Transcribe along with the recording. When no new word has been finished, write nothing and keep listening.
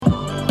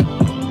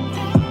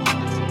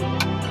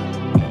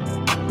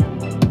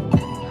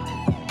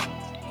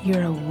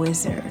You're a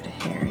wizard,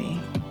 Harry.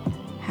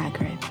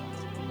 Hagrid.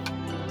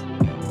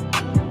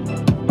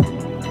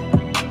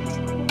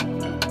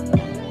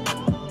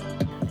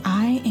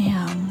 I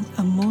am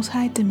a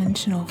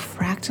multi-dimensional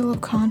fractal of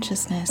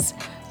consciousness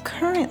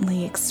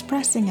currently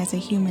expressing as a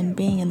human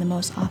being in the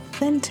most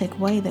authentic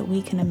way that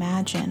we can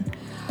imagine.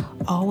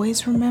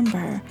 Always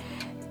remember,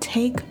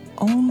 take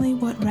only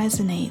what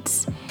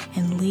resonates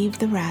and leave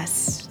the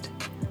rest.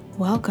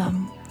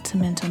 Welcome to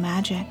Mental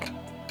Magic.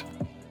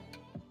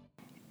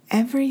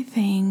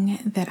 Everything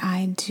that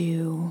I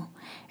do,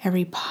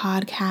 every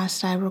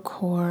podcast I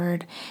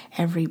record,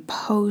 every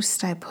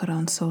post I put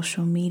on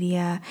social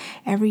media,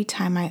 every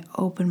time I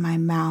open my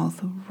mouth,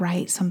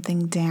 write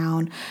something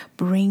down,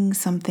 bring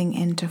something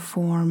into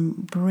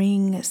form,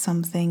 bring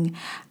something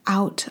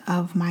out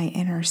of my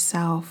inner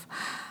self,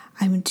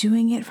 I'm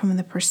doing it from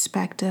the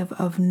perspective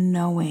of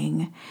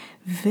knowing,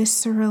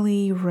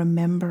 viscerally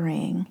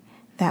remembering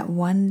that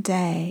one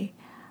day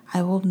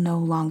I will no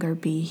longer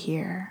be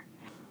here.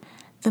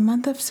 The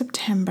month of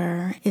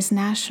September is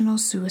National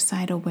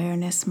Suicide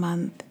Awareness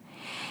Month,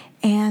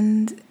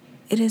 and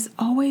it is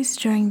always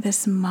during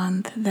this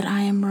month that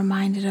I am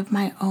reminded of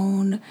my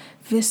own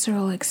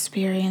visceral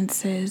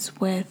experiences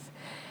with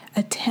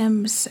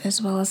attempts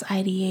as well as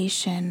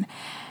ideation,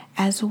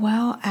 as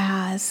well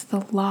as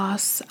the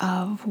loss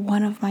of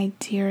one of my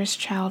dearest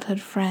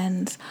childhood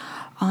friends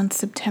on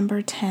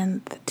September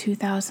 10th,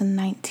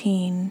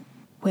 2019,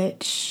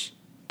 which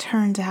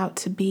turned out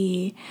to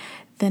be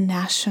the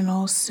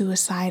National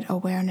Suicide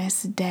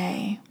Awareness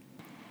Day.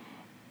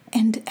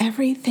 And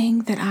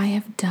everything that I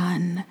have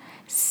done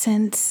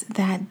since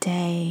that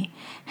day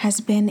has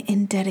been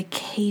in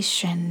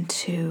dedication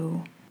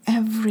to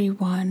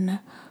everyone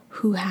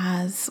who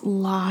has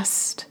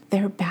lost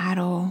their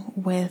battle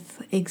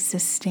with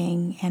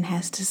existing and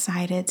has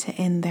decided to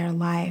end their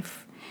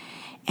life,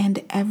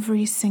 and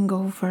every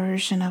single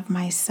version of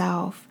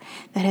myself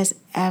that has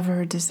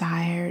ever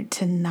desired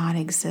to not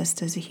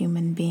exist as a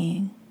human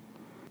being.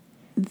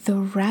 The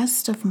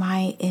rest of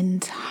my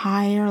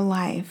entire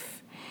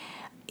life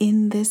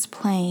in this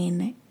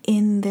plane,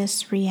 in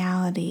this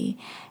reality,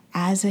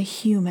 as a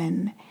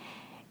human,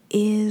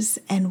 is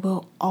and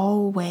will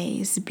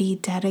always be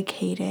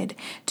dedicated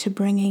to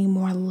bringing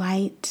more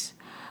light,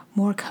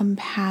 more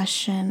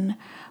compassion,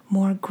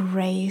 more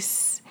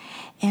grace,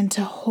 and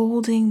to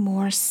holding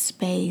more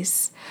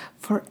space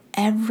for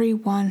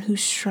everyone who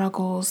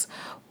struggles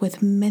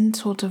with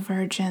mental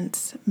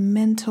divergence,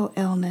 mental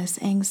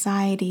illness,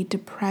 anxiety,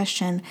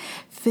 depression,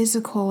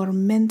 physical or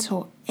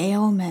mental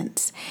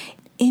ailments.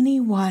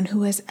 Anyone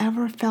who has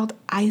ever felt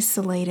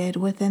isolated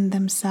within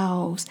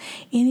themselves,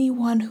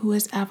 anyone who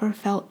has ever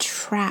felt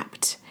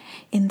trapped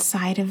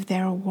inside of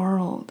their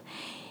world,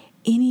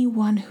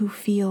 anyone who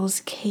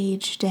feels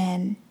caged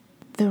in.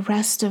 The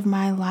rest of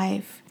my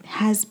life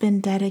has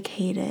been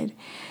dedicated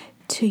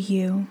to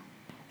you,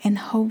 and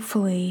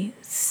hopefully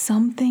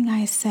something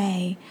I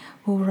say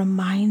will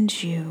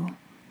remind you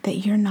that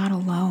you're not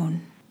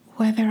alone.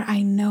 Whether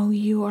I know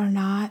you or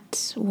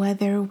not,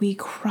 whether we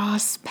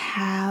cross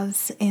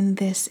paths in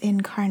this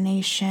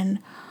incarnation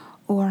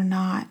or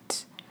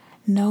not,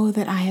 know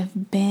that I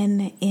have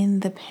been in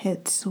the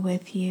pits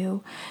with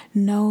you.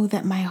 Know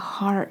that my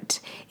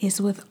heart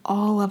is with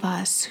all of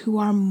us who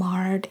are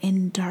marred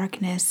in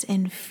darkness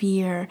and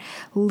fear,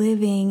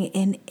 living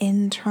in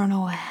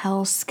internal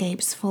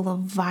hellscapes full of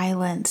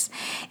violence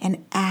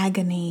and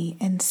agony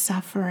and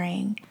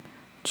suffering.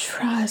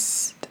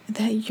 Trust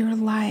that your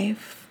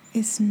life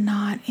is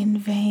not in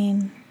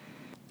vain.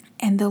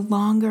 And the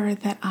longer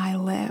that I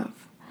live,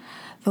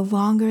 the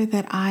longer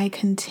that I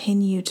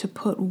continue to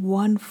put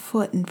one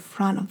foot in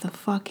front of the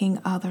fucking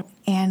other,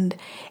 and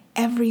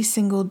every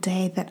single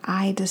day that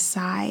I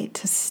decide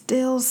to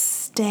still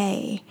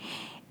stay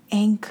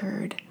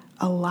anchored,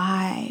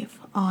 alive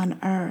on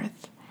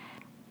earth,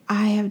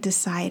 I have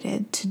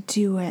decided to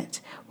do it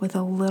with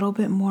a little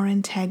bit more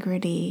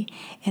integrity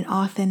and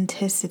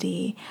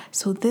authenticity.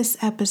 So this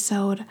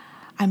episode,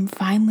 I'm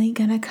finally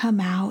going to come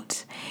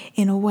out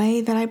in a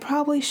way that I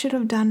probably should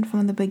have done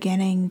from the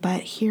beginning,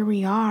 but here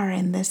we are,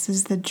 and this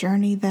is the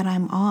journey that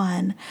I'm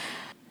on.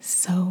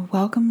 So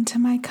welcome to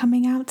my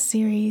coming out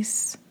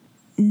series.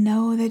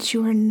 Know that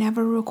you are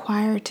never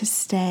required to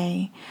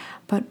stay,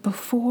 but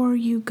before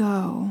you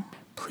go,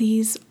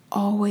 please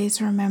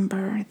always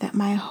remember that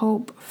my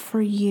hope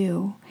for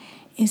you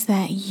is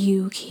that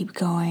you keep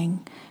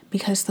going,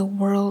 because the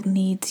world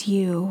needs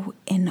you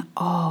in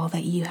all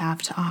that you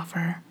have to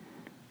offer.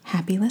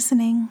 Happy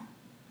listening.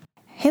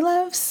 Hey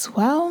loves,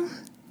 well,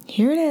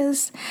 here it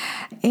is.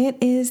 It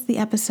is the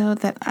episode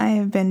that I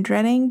have been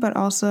dreading, but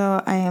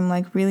also I am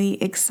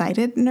really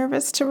excited,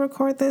 nervous to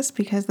record this,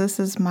 because this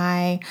is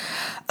my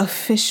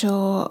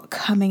official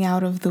coming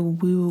out of the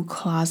woo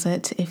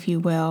closet, if you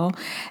will.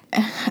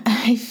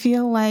 I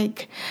feel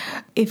like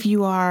if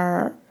you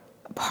are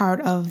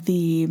part of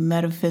the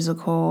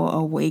metaphysical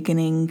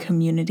awakening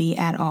community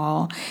at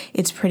all,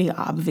 it's pretty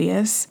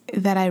obvious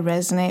that I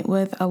resonate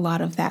with a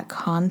lot of that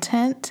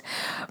content,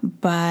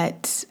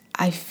 but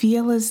I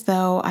feel as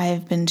though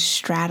I've been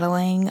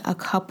straddling a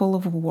couple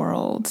of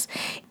worlds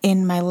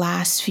in my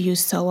last few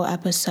solo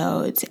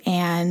episodes,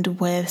 and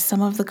with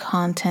some of the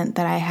content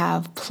that I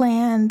have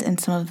planned and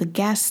some of the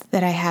guests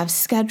that I have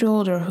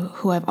scheduled or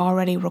who I've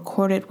already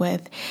recorded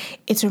with,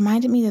 it's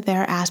reminded me that there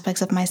are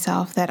aspects of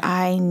myself that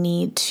I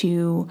need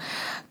to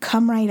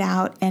come right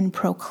out and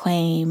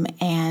proclaim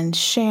and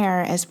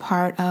share as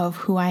part of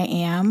who I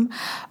am.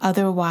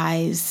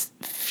 Otherwise,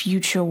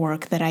 future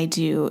work that I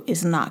do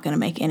is not going to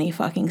make any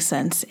fucking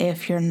sense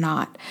if you're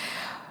not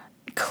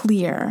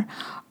clear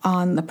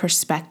on the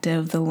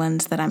perspective, the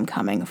lens that I'm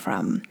coming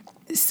from.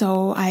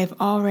 So I've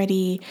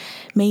already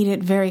made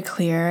it very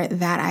clear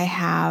that I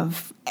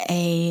have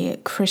a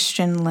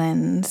Christian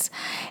lens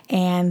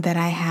and that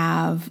I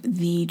have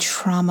the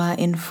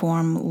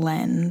trauma-informed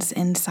lens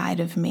inside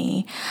of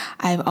me.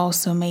 I've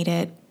also made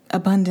it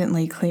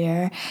abundantly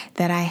clear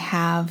that I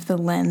have the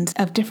lens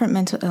of different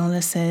mental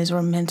illnesses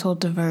or mental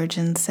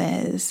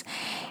divergences.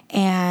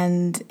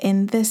 And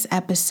in this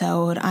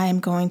episode, I am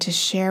going to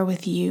share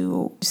with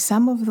you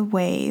some of the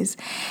ways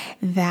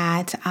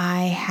that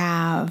I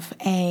have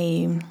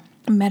a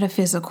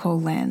metaphysical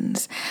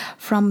lens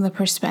from the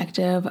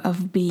perspective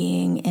of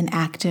being an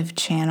active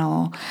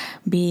channel,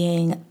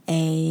 being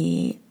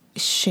a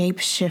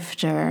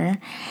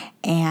shapeshifter,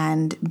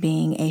 and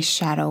being a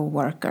shadow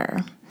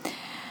worker.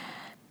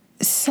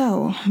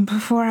 So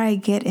before I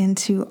get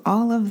into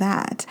all of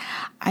that,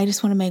 I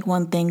just want to make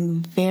one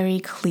thing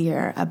very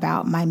clear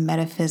about my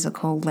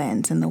metaphysical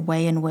lens and the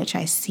way in which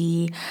I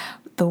see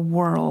the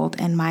world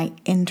and my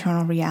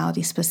internal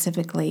reality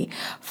specifically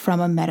from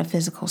a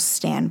metaphysical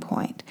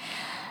standpoint.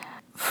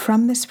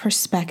 From this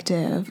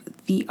perspective,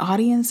 the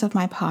audience of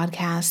my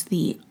podcast,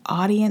 the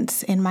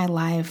audience in my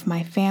life,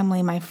 my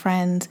family, my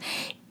friends,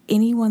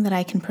 anyone that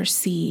I can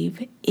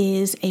perceive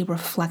is a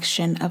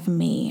reflection of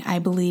me. I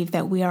believe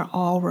that we are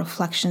all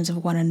reflections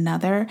of one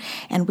another,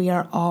 and we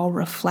are all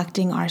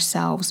reflecting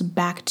ourselves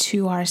back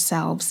to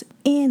ourselves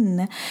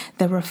in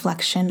the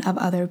reflection of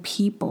other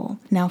people.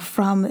 Now,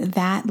 from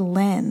that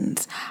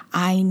lens,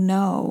 I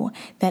know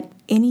that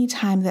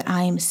anytime that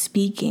I am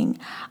speaking,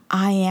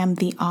 I am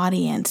the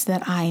audience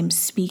that I am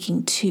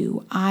speaking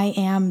to. I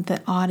am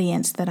the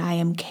audience that I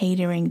am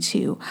catering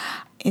to.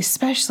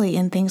 Especially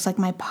in things like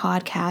my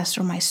podcast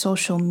or my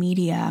social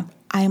media,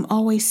 I am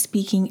always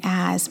speaking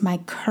as my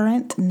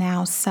current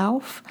now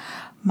self,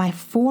 my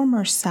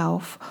former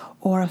self,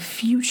 or a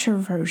future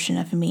version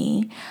of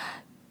me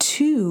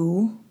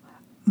to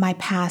my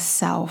past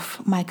self,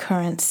 my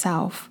current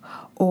self,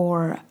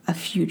 or a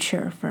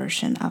future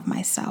version of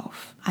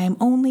myself. I am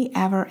only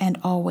ever and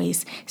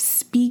always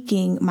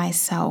speaking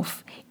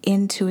myself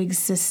into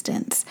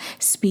existence,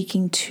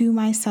 speaking to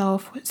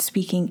myself,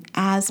 speaking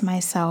as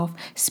myself,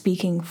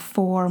 speaking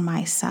for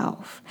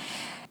myself.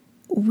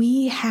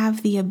 We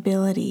have the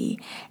ability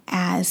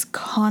as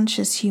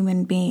conscious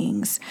human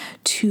beings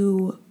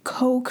to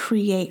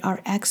co-create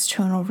our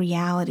external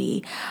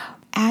reality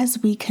as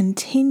we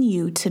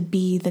continue to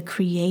be the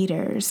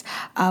creators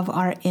of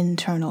our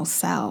internal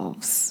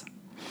selves.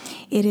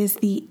 It is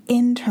the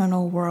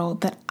internal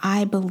world that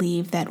I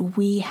believe that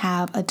we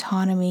have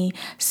autonomy,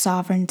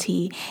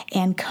 sovereignty,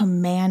 and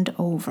command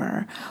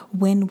over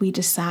when we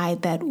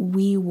decide that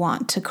we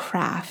want to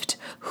craft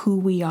who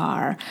we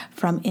are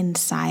from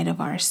inside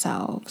of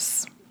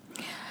ourselves.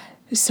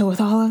 So with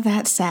all of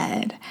that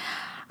said,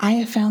 I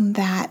have found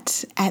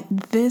that at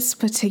this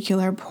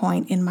particular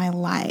point in my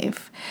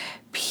life,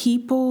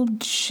 people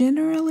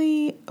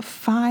generally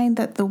find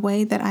that the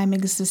way that I'm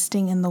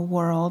existing in the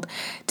world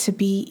to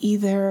be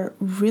either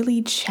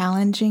really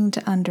challenging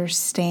to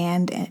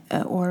understand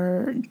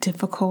or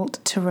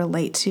difficult to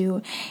relate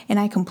to. And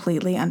I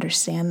completely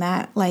understand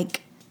that. Like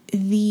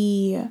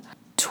the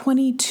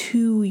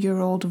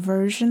 22-year-old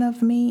version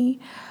of me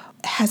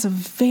has a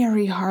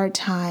very hard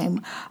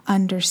time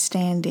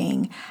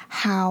understanding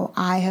how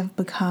I have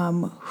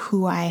become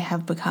who I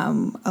have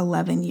become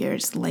 11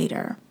 years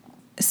later.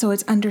 So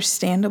it's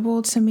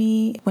understandable to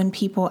me when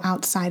people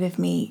outside of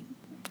me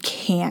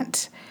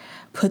can't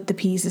put the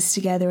pieces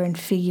together and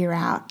figure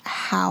out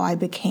how I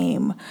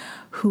became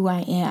who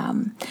I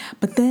am.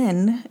 But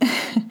then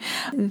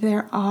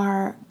there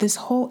are this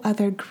whole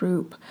other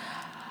group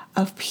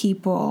of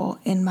people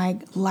in my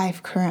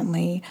life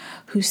currently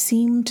who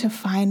seem to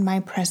find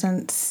my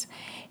presence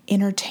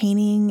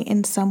entertaining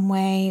in some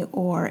way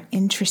or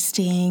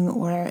interesting,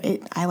 or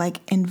I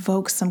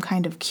invoke some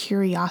kind of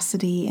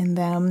curiosity in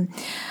them.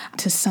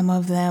 To some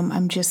of them,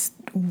 I'm just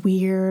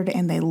weird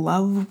and they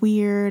love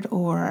weird,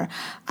 or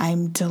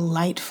I'm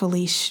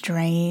delightfully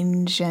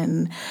strange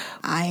and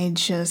I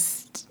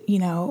just,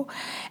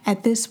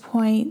 at this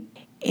point,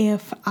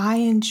 if I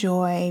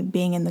enjoy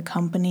being in the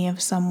company of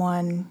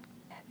someone,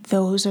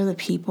 those are the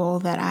people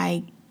that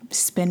I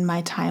spend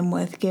my time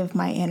with, give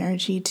my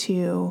energy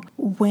to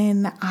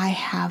when I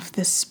have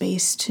the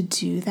space to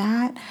do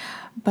that.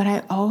 But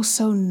I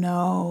also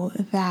know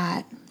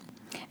that,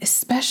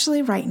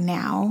 especially right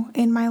now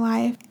in my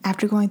life,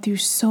 after going through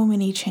so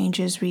many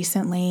changes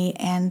recently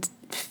and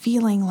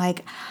feeling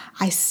like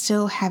I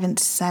still haven't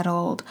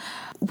settled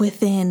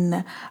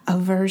within a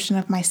version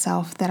of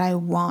myself that I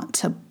want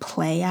to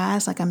play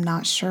as. Like, I'm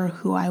not sure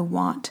who I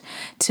want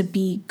to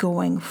be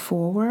going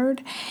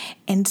forward.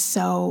 And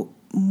so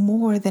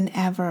more than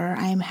ever,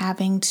 I'm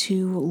having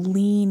to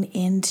lean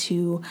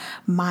into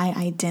my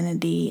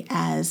identity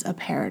as a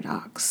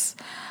paradox.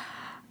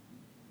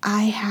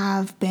 I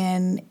have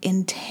been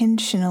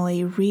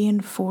intentionally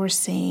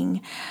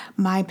reinforcing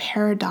my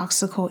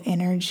paradoxical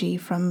energy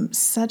from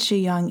such a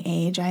young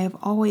age. I have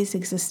always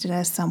existed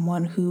as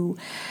someone who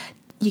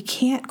you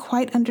can't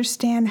quite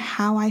understand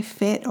how I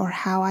fit or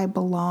how I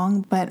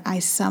belong, but I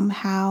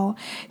somehow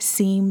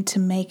seem to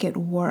make it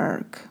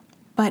work.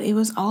 But it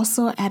was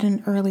also at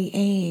an early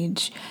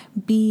age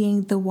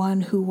being the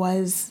one who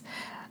was,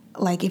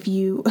 like, if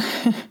you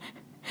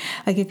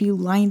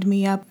lined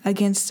me up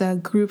against a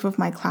group of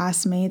my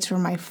classmates or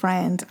my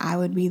friends, I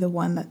would be the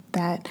one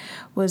that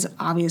was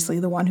obviously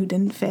the one who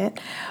didn't fit.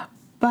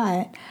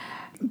 But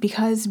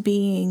because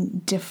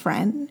being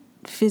different,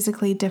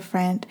 physically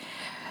different,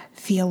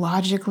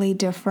 theologically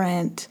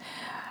different,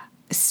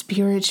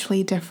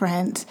 spiritually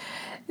different,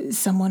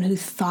 someone who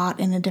thought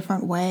in a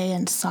different way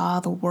and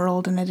saw the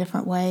world in a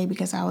different way,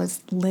 because I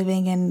was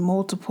living in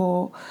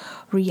multiple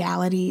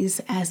realities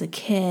as a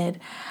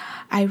kid,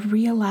 I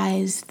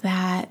realized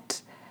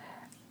that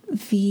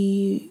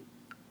the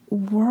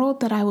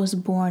world that I was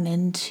born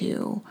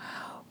into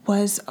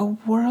was a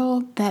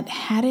world that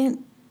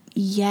hadn't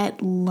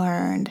yet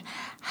learned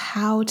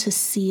how to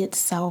see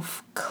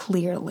itself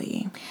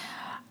clearly.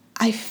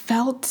 I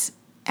felt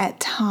at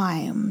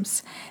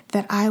times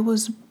that I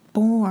was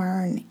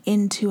born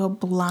into a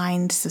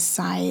blind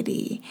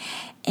society,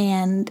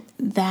 and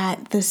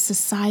that the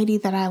society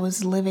that I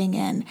was living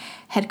in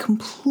had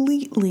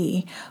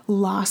completely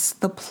lost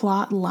the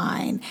plot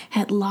line,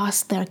 had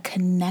lost their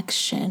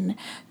connection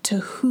to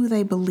who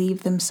they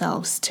believed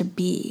themselves to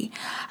be.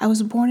 I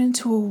was born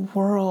into a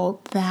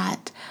world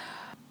that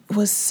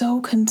was so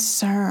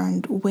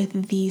concerned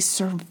with the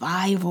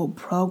survival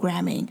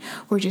programming.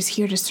 We're just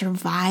here to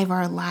survive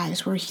our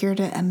lives. We're here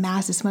to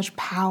amass as much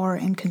power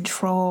and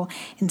control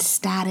and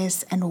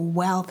status and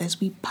wealth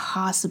as we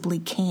possibly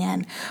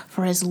can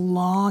for as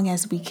long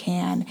as we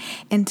can,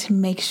 and to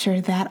make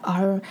sure that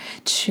our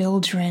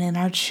children and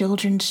our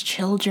children's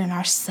children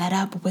are set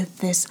up with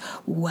this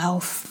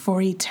wealth for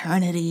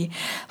eternity.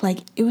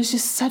 Like, it was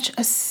just such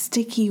a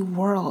sticky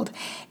world.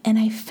 And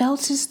I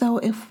felt as though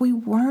if we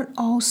weren't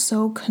all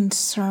so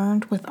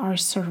concerned with our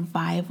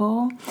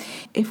survival,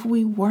 if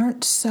we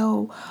weren't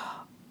so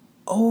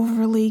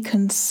overly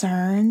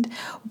concerned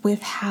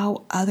with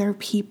how other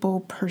people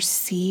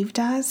perceived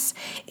us,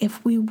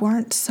 if we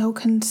weren't so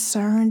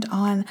concerned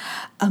on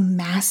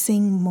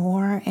amassing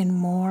more and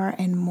more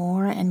and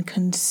more and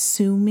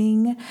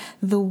consuming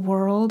the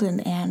world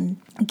and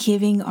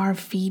giving our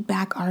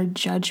feedback, our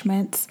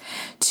judgments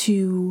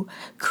to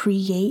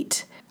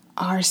create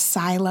our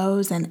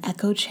silos and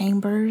echo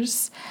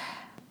chambers,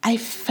 I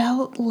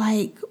felt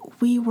like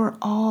we were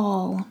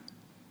all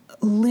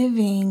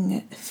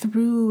living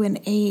through an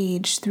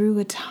age, through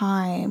a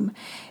time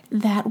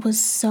that was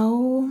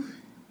so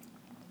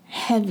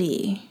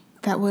heavy,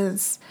 that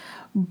was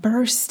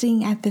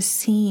bursting at the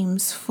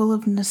seams, full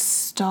of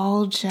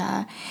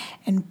nostalgia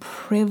and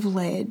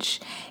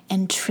privilege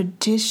and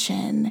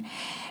tradition.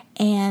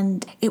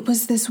 And it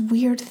was this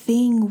weird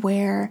thing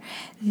where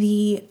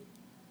the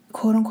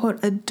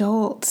quote-unquote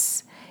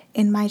adults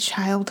in my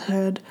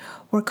childhood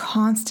were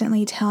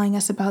constantly telling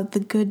us about the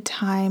good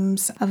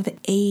times of the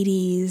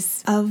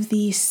 80s, of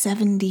the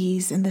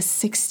 70s and the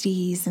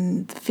 60s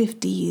and the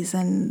 50s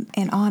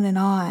and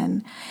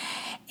on,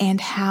 and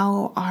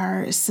how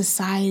our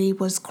society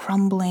was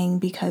crumbling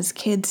because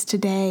kids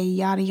today,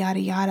 yada, yada,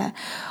 yada.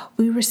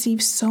 We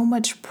received so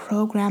much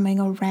programming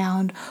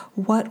around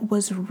what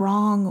was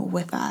wrong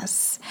with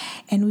us,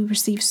 and we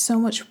received so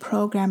much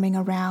programming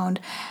around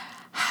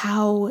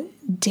how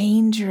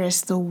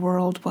dangerous the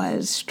world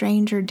was,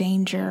 stranger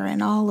danger,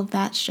 and all of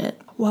that shit.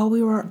 While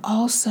we were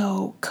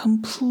also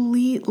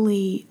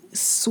completely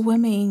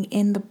swimming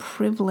in the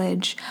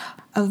privilege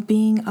of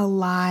being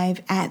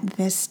alive at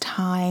this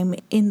time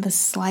in the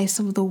slice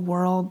of the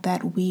world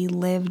that we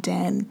lived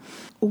in,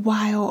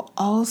 while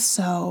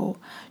also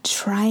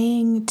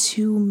trying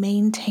to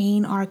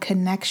maintain our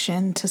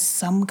connection to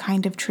some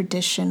kind of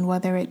tradition,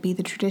 whether it be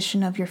the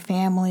tradition of your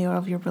family or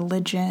of your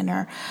religion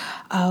or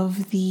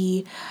of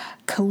the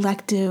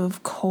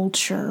collective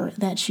culture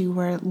that you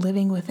were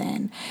living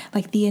within.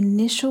 Like, the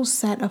initial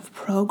set of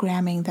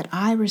programming that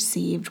I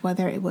received,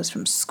 whether it was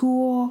from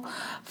school,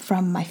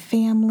 from my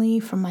family,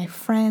 from my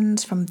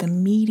friends, from the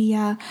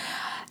media,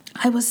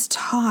 I was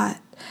taught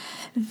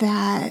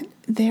that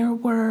there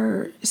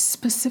were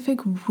specific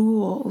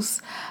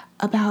rules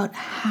about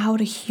how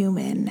to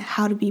human,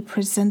 how to be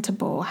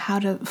presentable, how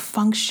to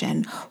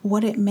function,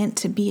 what it meant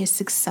to be a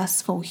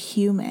successful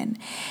human.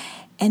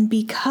 And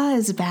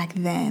because back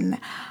then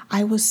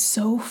I was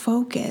so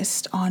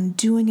focused on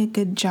doing a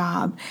good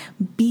job,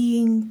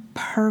 being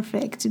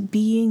perfect,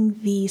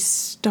 being the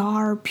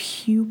star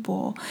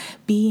pupil,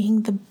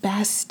 being the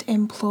best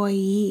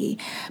employee,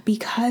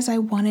 because I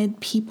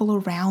wanted people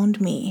around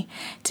me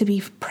to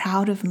be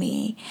proud of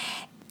me,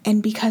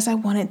 and because I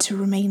wanted to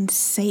remain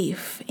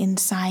safe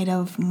inside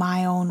of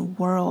my own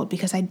world,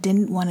 because I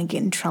didn't want to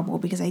get in trouble,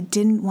 because I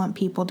didn't want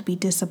people to be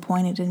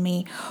disappointed in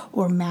me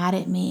or mad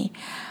at me,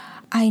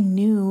 I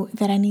knew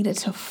that I needed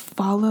to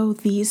follow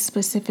these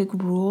specific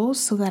rules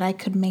so that I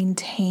could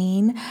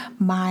maintain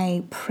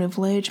my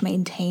privilege,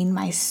 maintain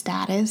my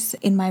status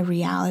in my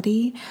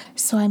reality.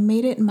 So I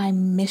made it my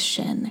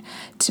mission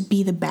to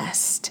be the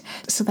best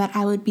so that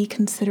I would be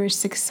considered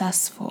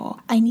successful.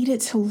 I needed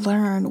to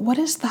learn what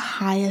is the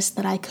highest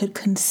that I could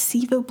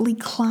conceivably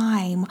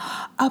climb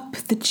up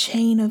the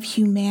chain of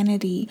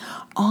humanity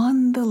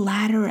on the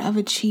ladder of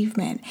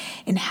achievement.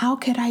 And how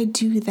could I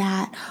do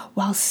that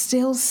while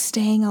still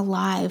staying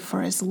alive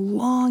for as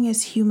long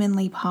as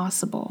humanly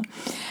possible?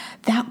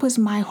 That was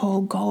my whole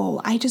goal.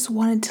 I just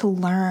wanted to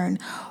learn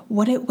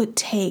what it would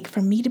take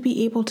for me to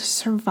be able to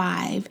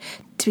survive,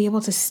 to be able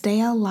to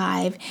stay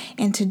alive,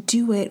 and to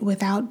do it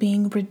without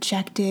being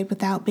rejected,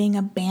 without being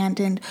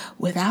abandoned,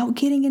 without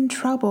getting in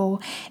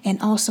trouble,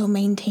 and also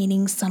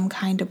maintaining some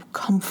kind of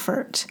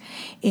comfort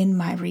in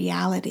my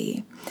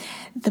reality.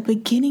 The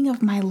beginning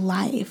of my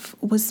life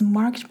was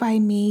marked by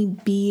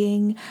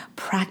me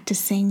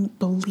practicing,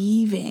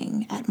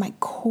 believing at my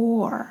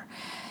core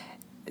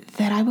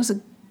that I was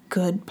a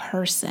good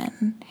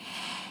person.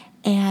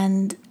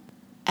 And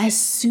as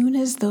soon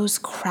as those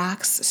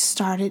cracks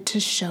started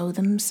to show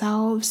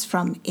themselves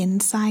from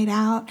inside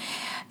out,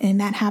 and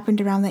that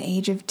happened around the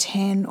age of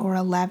 10 or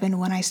 11,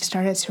 when I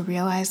started to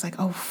realize, like,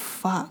 oh,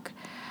 fuck,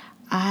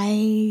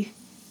 I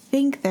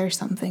think there's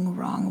something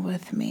wrong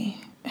with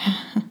me.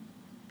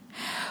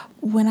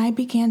 When I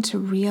began to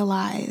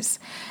realize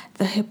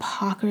the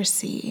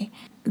hypocrisy,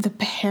 the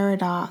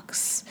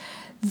paradox,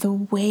 the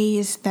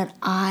ways that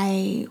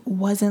I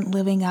wasn't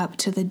living up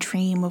to the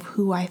dream of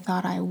who I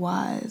thought I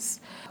was,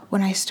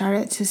 when I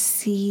started to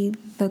see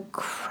the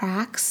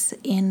cracks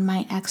in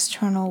my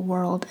external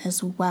world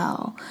as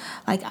well,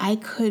 like I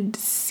could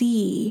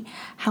see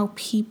how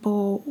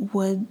people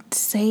would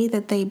say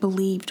that they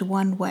believed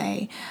one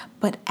way,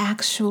 but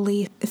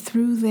actually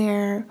through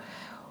their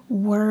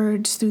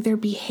words, through their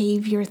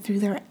behavior, through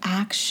their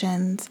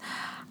actions,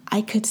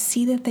 I could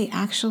see that they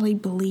actually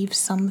believed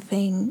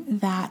something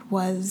that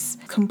was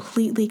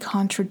completely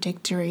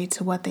contradictory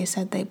to what they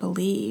said they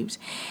believed.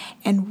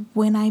 And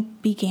when I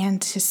began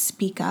to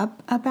speak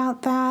up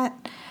about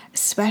that,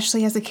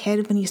 especially as a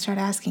kid, when you start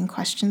asking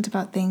questions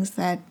about things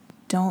that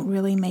don't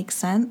really make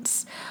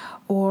sense,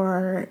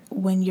 or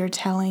when you're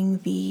telling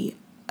the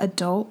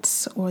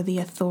adults or the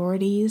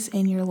authorities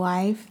in your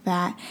life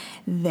that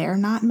they're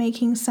not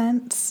making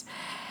sense,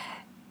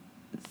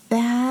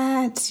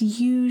 that's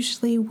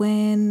usually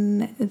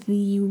when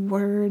the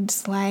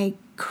words like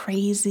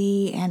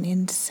crazy and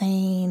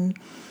insane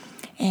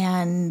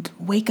and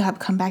wake up,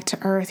 come back to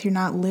earth, you're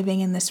not living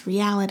in this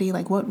reality,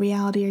 like what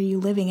reality are you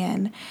living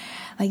in?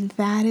 Like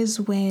that is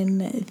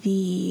when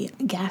the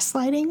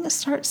gaslighting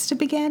starts to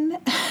begin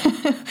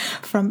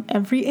from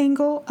every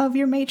angle of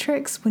your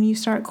matrix, when you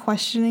start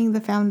questioning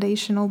the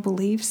foundational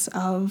beliefs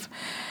of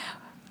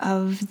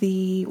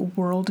the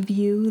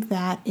worldview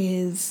that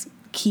is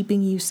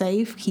keeping you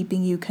safe,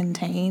 keeping you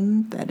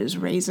contained, that is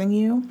raising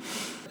you.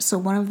 So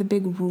one of the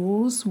big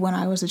rules when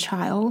I was a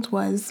child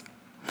was,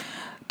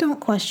 don't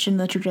question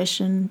the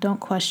tradition, don't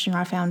question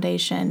our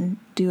foundation,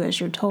 do as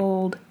you're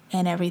told,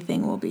 and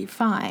everything will be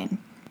fine.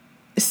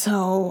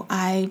 So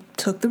I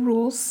took the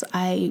rules.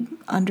 I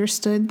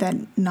understood that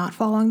not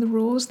following the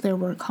rules, there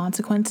were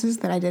consequences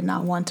that I did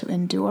not want to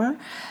endure.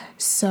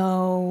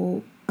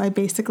 So I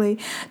basically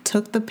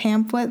took the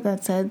pamphlet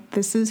that said,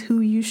 this is who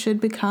you should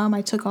become.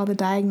 I took all the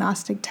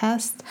diagnostic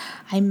tests.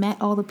 I met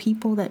all the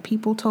people that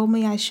people told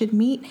me I should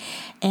meet,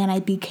 and I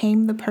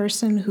became the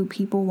person who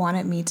people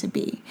wanted me to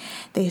be.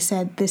 They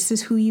said, this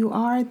is who you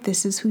are.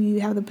 This is who you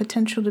have the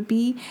potential to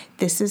be.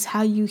 This is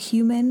how you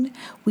human.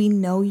 We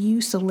know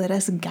you, so let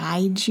us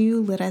guide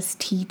you. Let us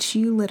teach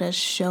you. Let us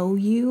show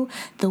you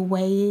the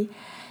way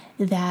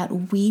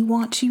that we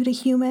want you to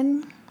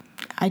human.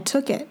 I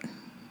took it.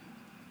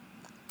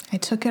 I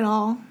took it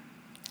all.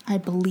 I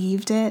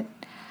believed it.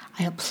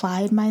 I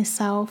applied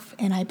myself,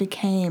 and I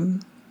became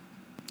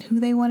who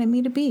they wanted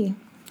me to be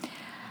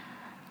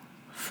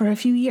for a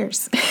few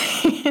years.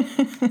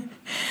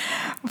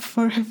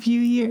 For a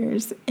few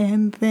years.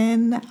 And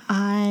then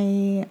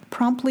I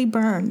promptly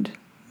burned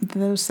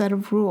those set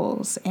of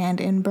rules.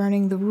 And in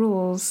burning the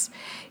rules,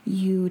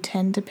 you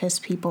tend to piss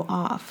people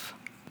off.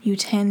 You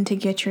tend to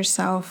get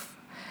yourself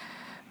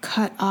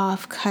cut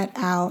off, cut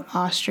out,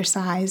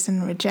 ostracized,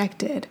 and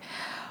rejected.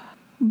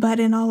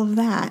 But in all of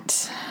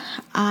that,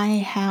 I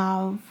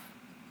have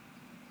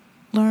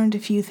learned a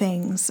few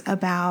things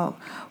about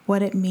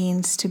what it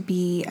means to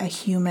be a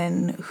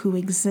human who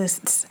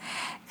exists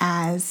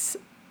as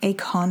a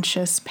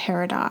conscious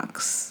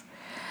paradox.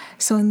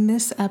 So in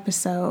this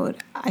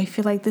episode, I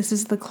feel like this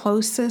is the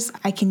closest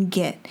I can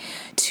get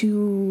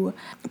to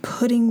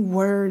putting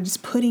words,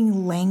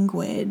 putting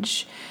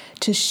language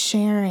to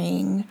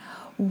sharing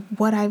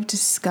what I've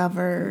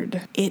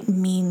discovered it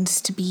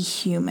means to be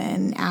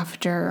human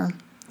after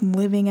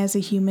living as a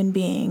human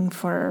being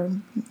for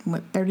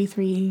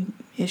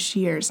 33-ish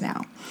years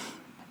now.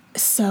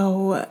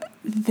 So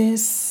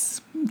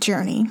this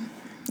journey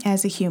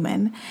as a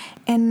human,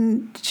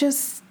 and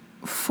just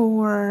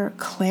for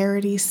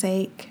clarity's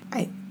sake,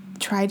 I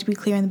tried to be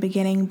clear in the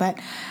beginning, but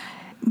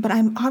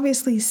I'm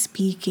obviously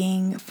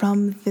speaking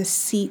from the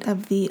seat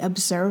of the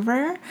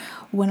observer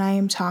when I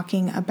am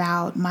talking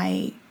about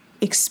my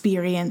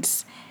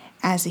experience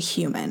as a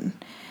human.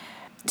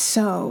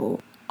 So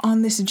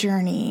on this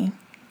journey,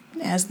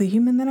 as the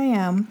human that I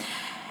am,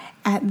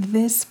 at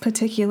this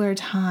particular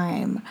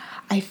time,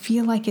 I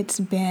feel like it's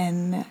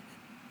been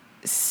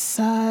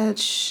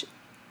such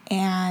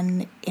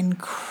an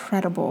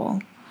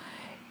incredible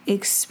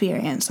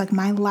experience. Like,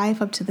 my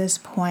life up to this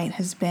point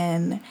has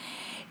been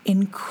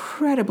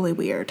incredibly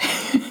weird,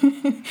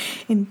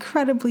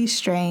 incredibly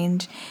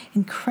strange,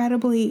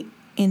 incredibly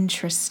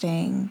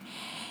interesting.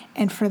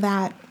 And for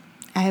that,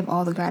 I have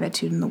all the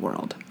gratitude in the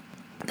world.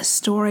 The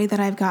story that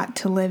I've got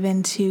to live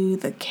into,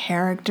 the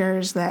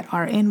characters that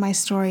are in my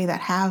story, that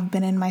have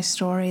been in my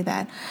story,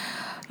 that,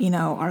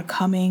 are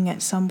coming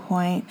at some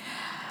point.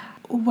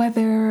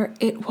 Whether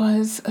it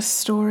was a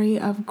story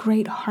of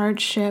great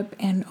hardship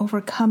and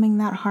overcoming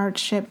that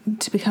hardship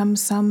to become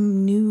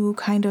some new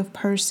kind of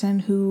person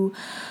who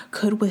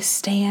could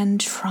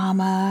withstand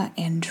trauma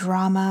and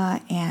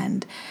drama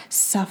and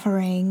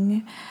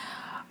suffering,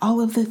 all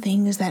of the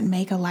things that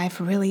make a life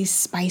really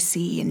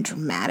spicy and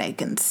dramatic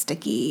and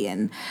sticky,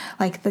 and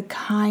like the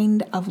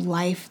kind of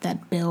life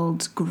that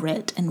builds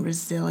grit and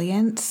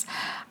resilience.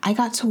 I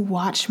got to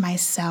watch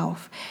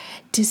myself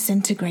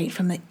disintegrate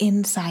from the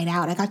inside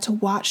out. I got to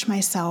watch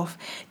myself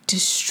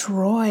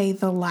destroy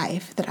the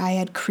life that I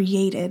had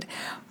created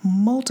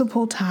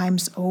multiple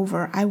times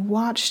over. I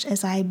watched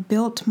as I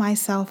built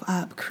myself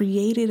up,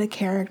 created a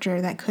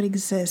character that could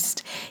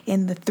exist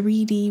in the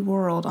 3D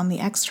world on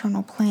the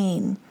external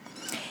plane.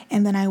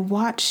 And then I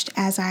watched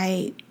as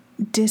I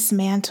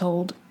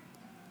dismantled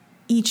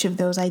each of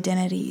those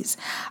identities.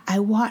 I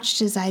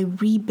watched as I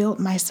rebuilt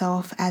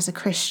myself as a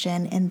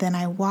Christian, and then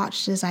I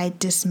watched as I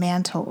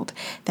dismantled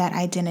that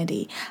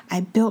identity.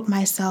 I built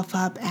myself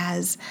up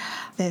as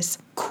this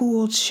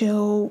cool,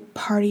 chill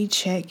party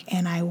chick,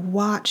 and I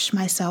watched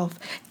myself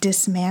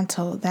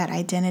dismantle that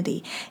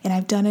identity. And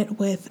I've done it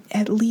with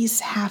at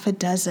least half a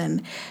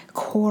dozen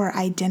core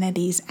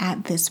identities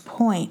at this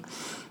point.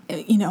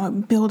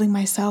 Building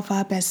myself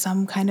up as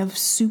some kind of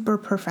super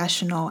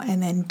professional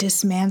and then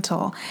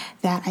dismantle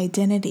that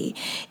identity.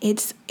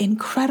 It's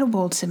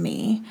incredible to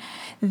me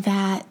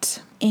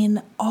that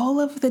in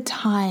all of the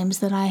times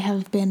that I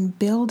have been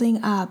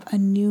building up a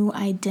new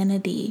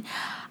identity,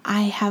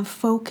 I have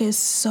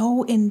focused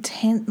so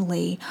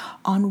intently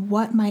on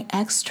what my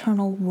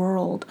external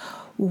world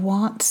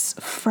wants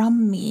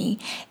from me,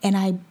 and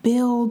I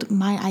build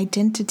my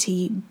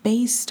identity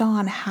based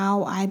on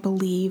how I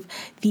believe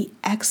the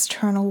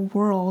external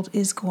world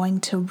is going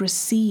to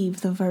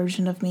receive the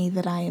version of me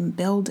that I am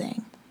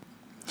building.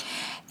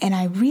 And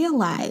I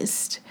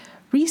realized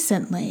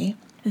recently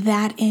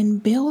that in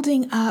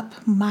building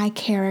up my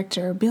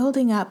character,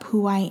 building up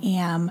who I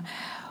am,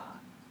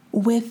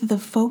 with the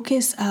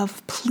focus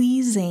of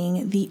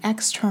pleasing the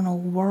external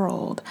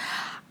world,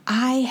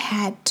 I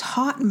had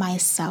taught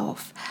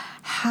myself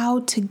how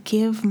to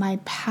give my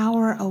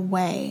power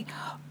away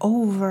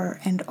over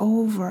and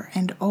over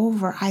and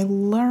over. I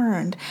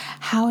learned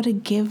how to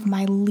give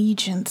my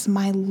allegiance,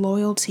 my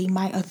loyalty,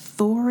 my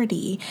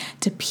authority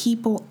to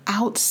people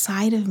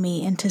outside of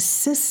me and to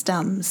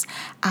systems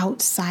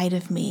outside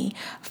of me.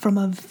 From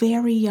a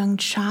very young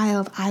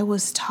child, I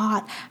was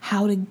taught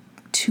how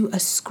to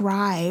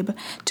ascribe,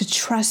 to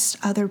trust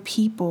other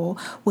people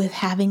with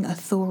having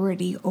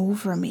authority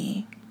over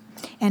me,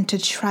 and to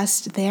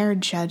trust their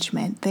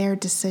judgment, their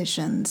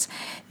decisions,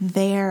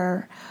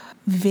 their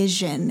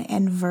vision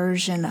and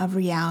version of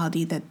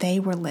reality that they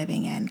were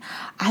living in.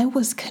 I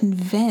was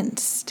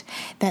convinced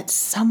that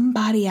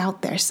somebody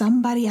out there,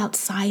 somebody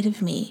outside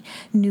of me,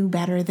 knew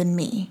better than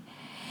me.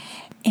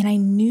 And I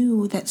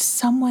knew that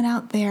someone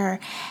out there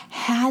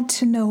had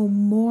to know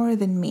more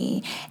than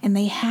me, and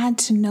they had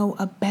to know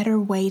a better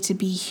way to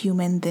be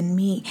human than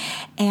me.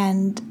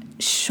 And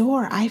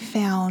sure, I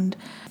found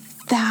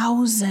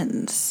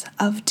thousands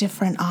of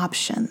different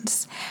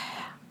options.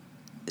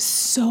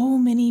 So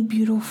many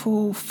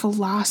beautiful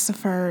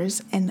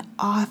philosophers and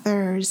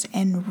authors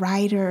and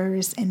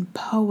writers and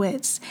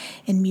poets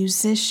and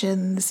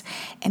musicians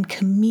and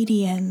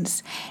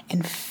comedians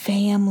and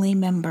family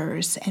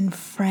members and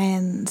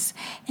friends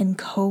and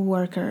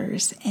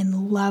coworkers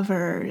and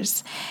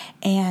lovers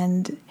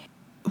and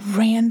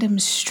random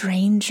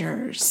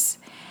strangers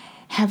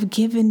have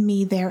given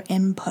me their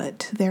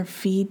input, their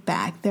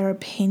feedback, their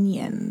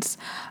opinions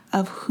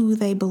of who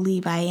they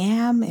believe I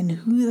am and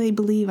who they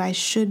believe I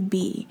should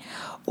be,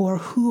 or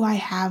who I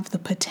have the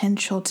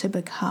potential to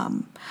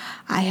become.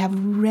 I have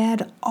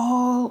read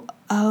all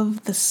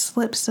of the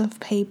slips of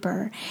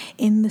paper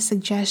in the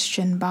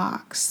suggestion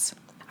box.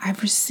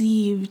 I've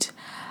received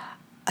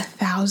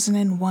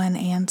 1,001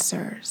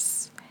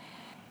 answers.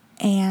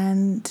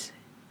 And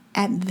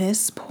at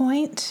this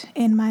point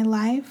in my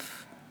life,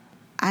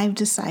 I've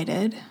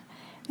decided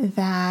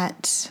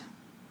that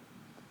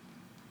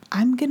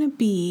I'm going to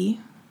be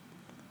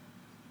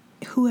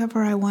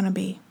whoever I want to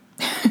be.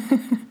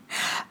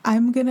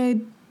 I'm going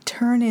to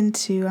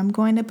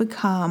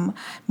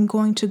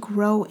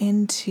grow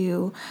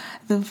into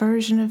the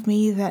version of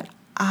me that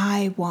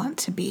I want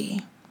to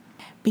be.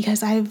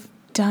 Because I've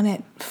done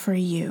it for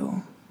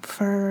you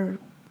for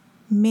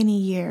many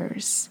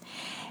years.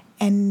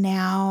 And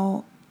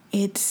now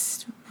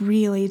it's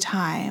really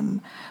time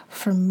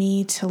for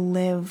me to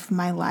live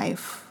my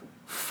life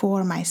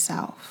for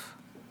myself.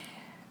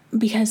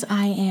 Because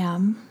I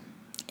am,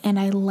 and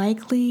I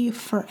likely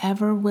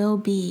forever will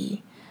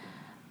be,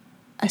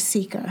 a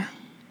seeker.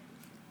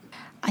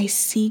 I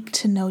seek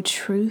to know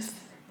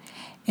truth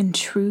and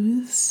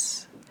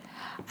truths.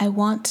 I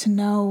want to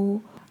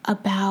know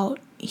about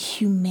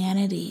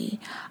humanity.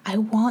 I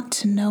want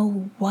to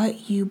know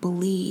what you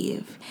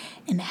believe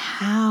and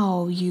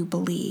how you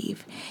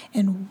believe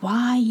and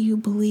why you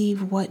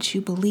believe what you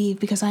believe,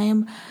 because I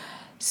am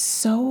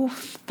so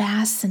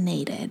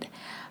fascinated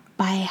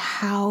by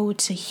how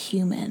to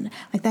human.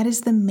 Like, that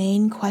is the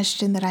main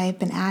question that I have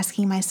been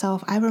asking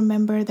myself. I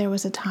remember there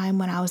was a time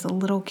when I was a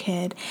little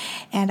kid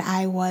and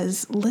I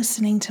was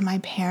listening to my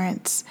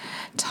parents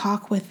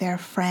talk with their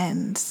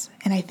friends.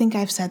 And I think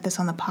I've said this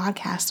on the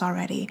podcast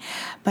already,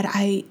 but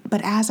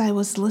as I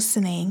was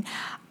listening,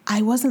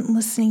 I wasn't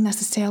listening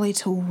necessarily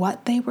to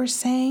what they were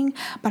saying,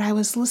 but I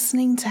was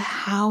listening to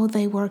how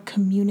they were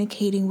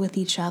communicating with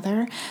each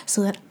other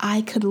so that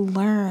I could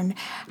learn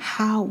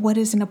what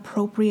is an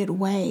appropriate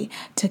way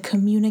to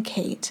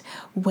communicate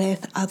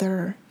with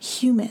other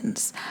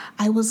humans.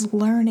 I was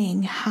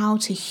learning how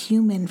to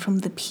human from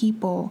the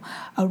people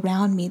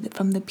around me,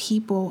 from the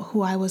people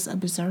who I was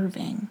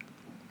observing.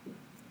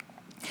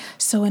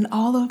 So in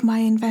all of my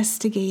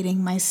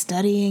investigating, my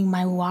studying,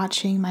 my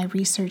watching, my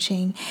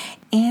researching,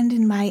 and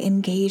in my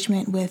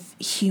engagement with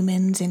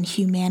humans and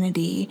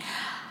humanity,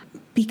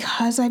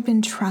 because I've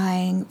been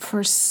trying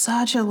for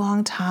such a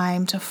long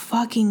time to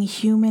fucking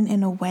human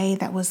in a way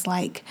that was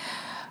like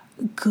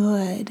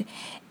good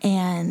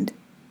and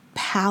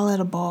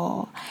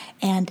palatable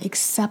and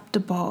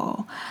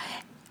acceptable,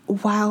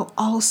 while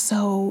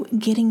also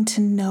getting to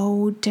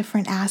know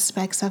different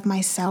aspects of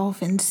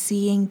myself and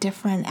seeing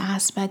different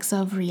aspects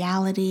of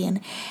reality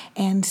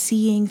and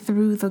seeing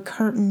through the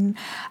curtain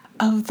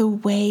of the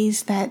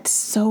ways that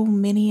so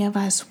many of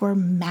us were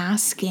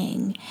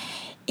masking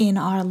in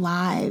our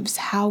lives.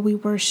 How we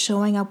were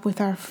showing up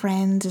with our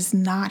friends is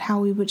not how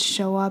we would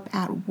show up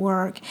at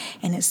work,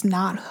 and it's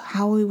not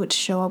how we would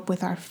show up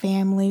with our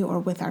family or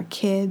with our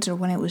kids or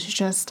when it was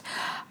just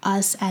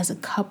us as a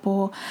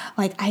couple.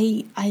 Like,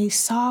 I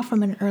saw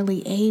from an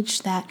early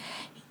age that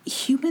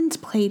humans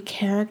played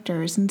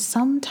characters, and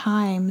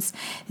sometimes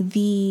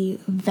the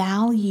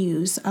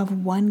values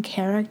of one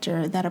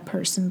character that a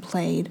person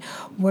played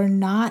were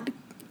not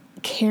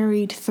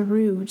carried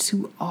through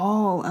to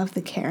all of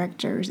the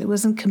characters. It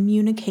wasn't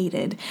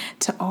communicated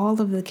to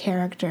all of the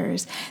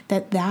characters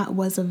that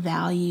was a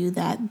value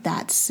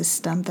that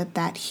system,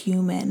 that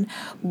human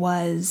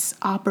was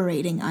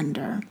operating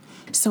under.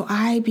 So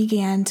I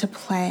began to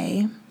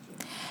play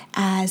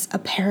as a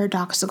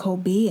paradoxical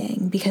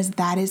being, because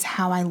that is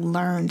how I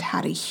learned how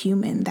to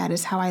human. That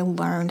is how I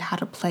learned how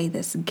to play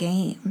this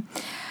game.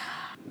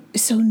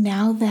 So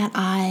now that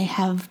I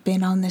have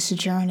been on this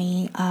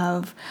journey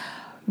of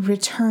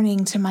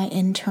returning to my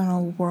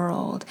internal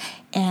world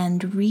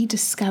and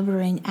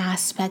rediscovering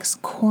aspects,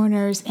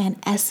 corners, and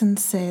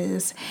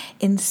essences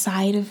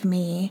inside of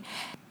me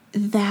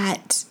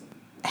that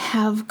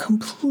have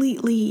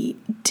completely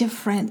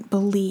different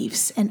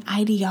beliefs and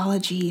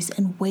ideologies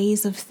and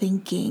ways of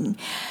thinking,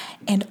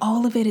 and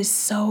all of it is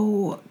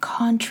so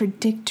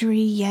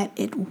contradictory, yet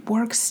it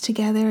works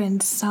together in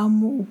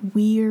some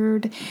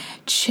weird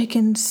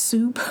chicken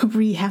soup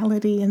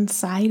reality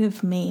inside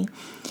of me.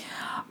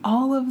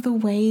 All of the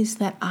ways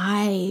that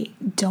I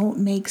don't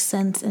make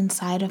sense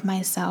inside of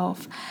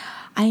myself,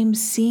 I am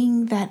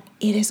seeing that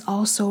it is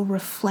also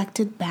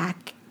reflected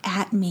back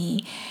at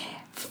me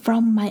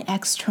from my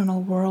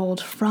external world,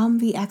 from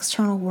the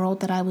external world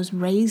that I was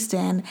raised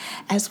in,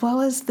 as well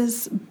as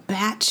this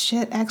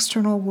batshit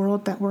external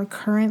world that we're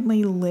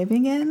currently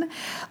living in.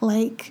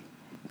 Like,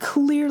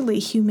 clearly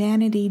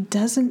humanity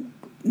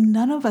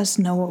none of us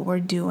know what we're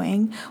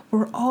doing.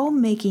 We're all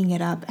making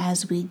it up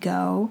as we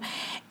go.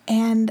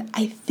 And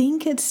I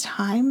think it's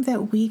time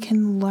that we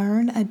can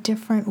learn a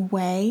different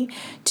way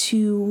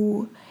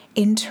to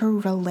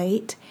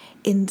interrelate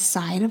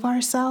inside of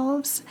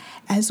ourselves,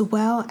 as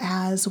well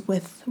as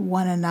with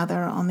one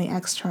another on the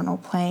external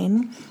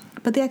plane.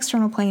 But the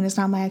external plane is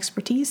not my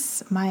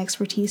expertise. My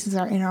expertise is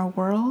our inner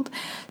world.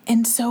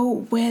 And so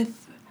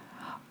with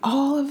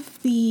all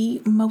of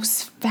the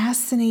most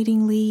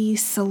fascinatingly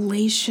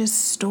salacious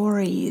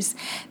stories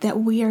that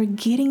we are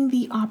getting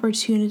the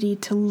opportunity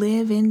to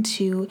live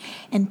into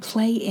and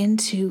play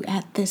into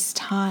at this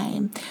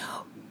time,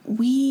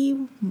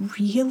 we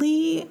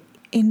really,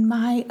 in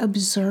my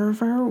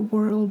observer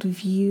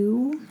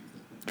worldview,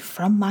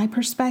 from my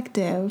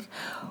perspective,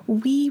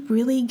 we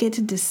really get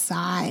to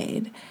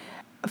decide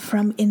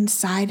from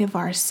inside of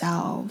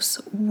ourselves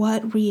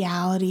what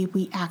reality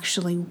we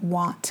actually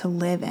want to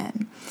live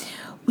in.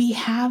 We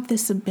have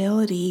this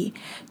ability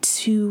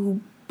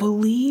to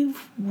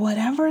believe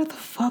whatever the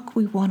fuck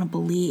we want to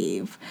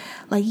believe.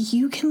 Like,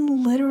 you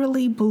can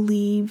literally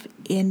believe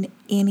in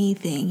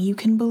anything. You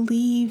can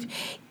believe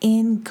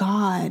in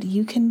God.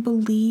 You can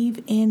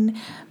believe in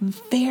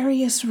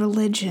various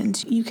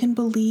religions. You can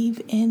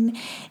believe in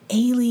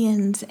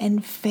aliens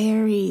and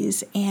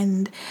fairies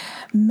and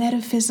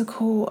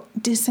metaphysical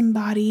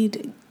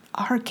disembodied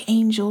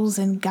archangels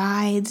and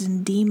guides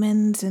and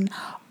demons and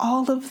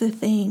all of the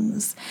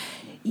things.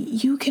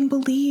 You can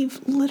believe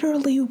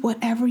literally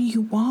whatever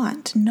you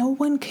want. No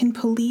one can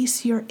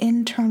police your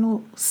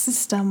internal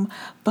system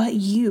but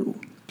you.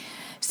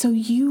 So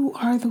you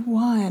are the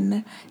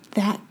one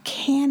that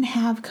can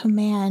have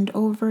command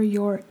over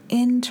your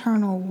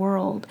internal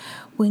world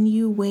when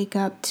you wake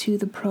up to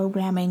the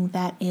programming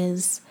that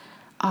is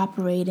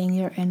operating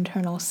your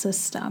internal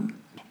system.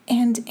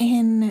 And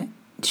in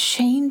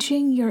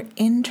changing your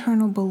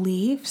internal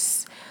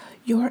beliefs,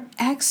 your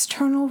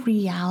external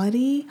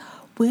reality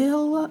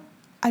will,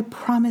 I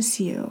promise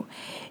you,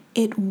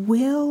 it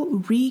will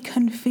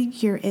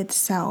reconfigure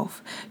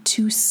itself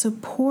to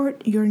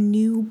support your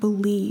new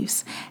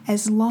beliefs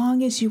as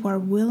long as you are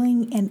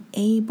willing and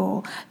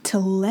able to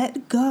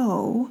let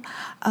go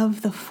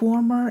of the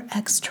former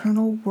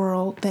external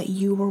world that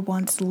you were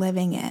once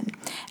living in.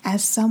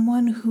 As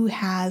someone who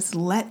has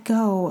let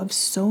go of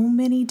so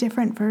many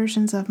different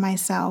versions of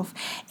myself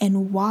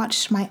and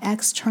watched my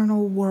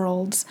external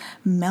worlds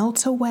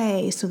melt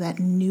away so that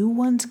new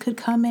ones could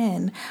come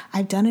in,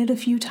 I've done it a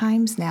few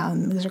times now,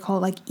 and these are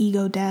called like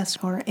ego deaths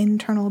or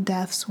internal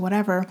deaths,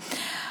 whatever.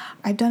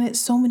 I've done it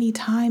so many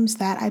times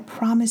that I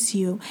promise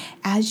you,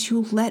 as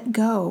you let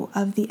go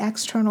of the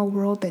external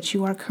world that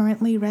you are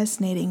currently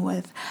resonating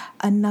with,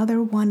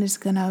 another one is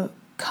going to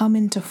come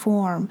into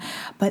form.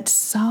 But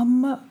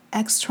some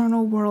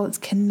external worlds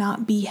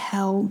cannot be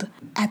held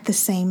at the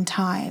same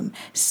time.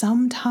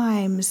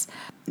 Sometimes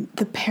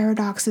the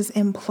paradoxes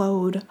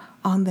implode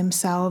on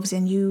themselves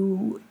and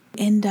you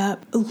end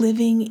up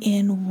living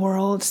in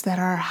worlds that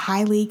are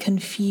highly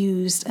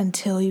confused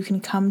until you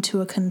can come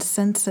to a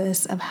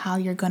consensus of how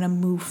you're going to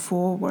move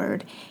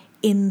forward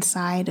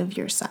inside of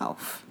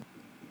yourself.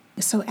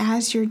 So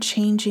as you're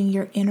changing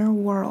your inner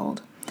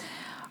world,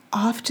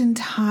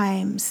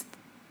 oftentimes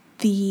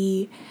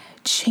the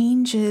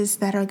changes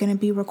that are going to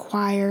be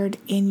required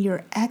in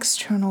your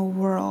external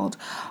world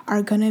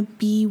are going to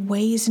be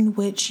ways in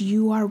which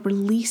you are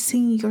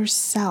releasing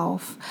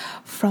yourself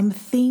from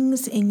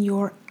things in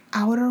your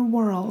outer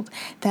world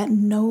that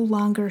no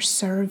longer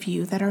serve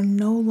you, that are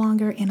no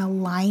longer in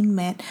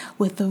alignment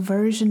with the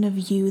version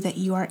of you that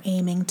you are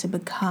aiming to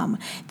become.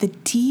 The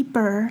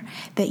deeper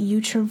that you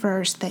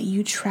traverse, that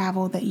you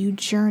travel, that you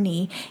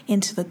journey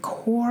into the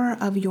core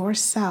of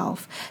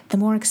yourself, the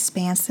more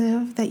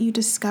expansive that you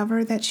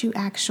discover that you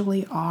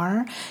actually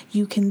are.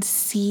 You can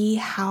see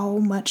how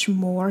much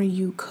more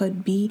you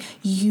could be.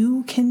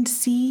 You can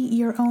see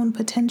your own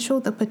potential.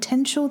 The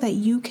potential that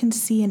you can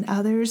see in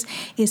others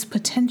is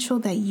potential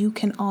that you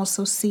can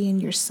also see in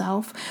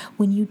yourself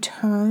when you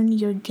turn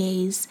your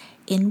gaze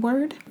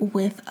inward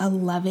with a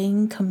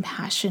loving,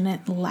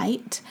 compassionate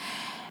light.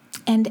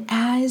 And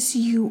as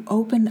you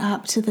open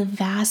up to the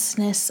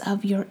vastness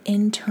of your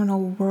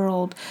internal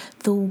world,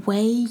 the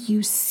way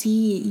you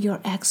see your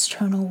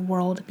external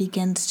world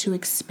begins to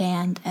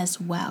expand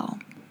as well.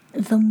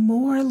 The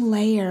more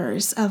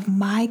layers of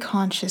my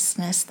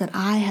consciousness that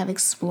I have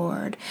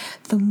explored,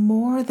 the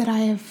more that I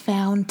have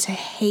found to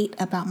hate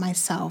about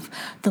myself,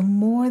 the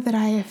more that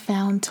I have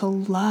found to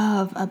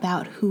love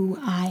about who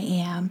I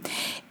am.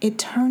 It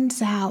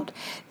turns out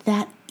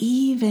that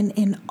even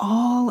in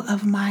all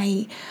of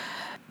my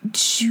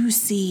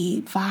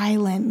juicy,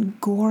 violent,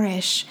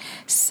 gorish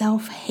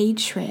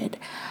self-hatred,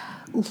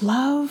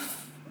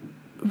 love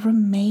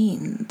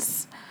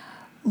remains.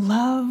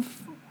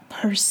 Love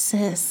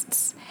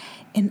persists.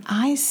 And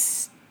I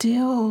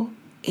still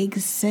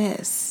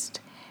exist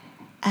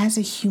as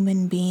a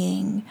human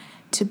being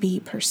to be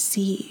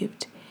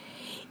perceived,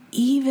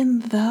 even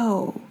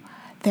though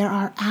there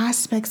are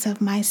aspects of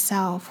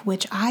myself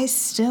which I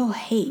still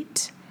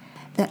hate,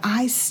 that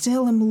I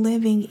still am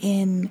living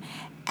in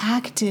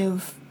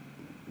active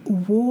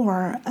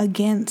war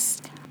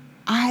against.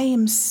 I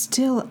am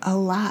still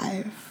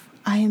alive.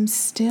 I am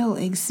still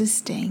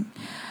existing.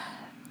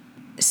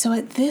 So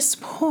at this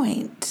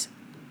point,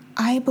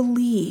 I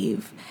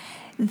believe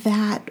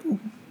that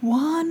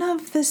one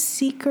of the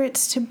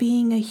secrets to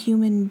being a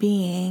human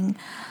being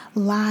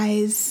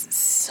lies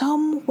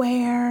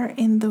somewhere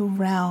in the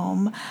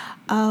realm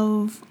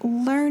of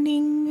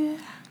learning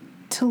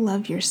to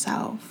love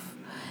yourself,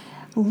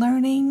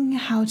 learning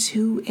how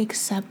to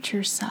accept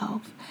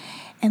yourself,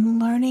 and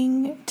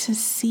learning to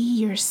see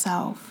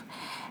yourself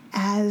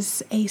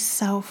as a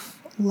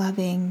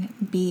self-loving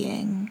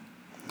being.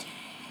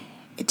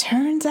 It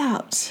turns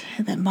out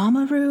that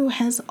Mama Ru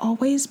has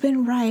always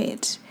been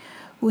right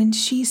when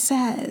she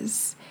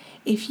says,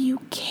 if you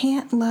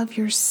can't love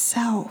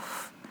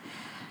yourself,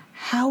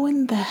 how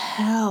in the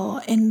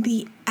hell, in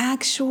the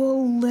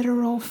actual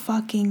literal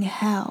fucking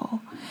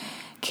hell,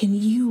 can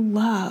you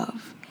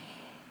love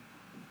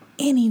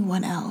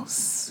anyone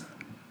else?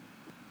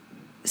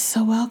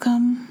 So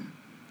welcome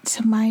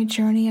to my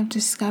journey of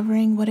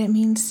discovering what it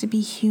means to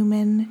be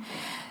human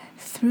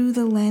through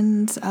the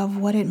lens of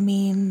what it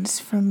means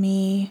for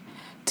me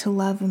to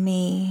love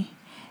me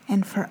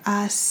and for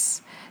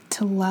us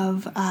to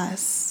love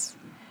us.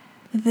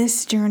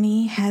 This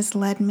journey has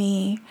led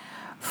me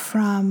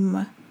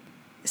from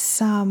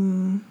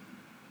some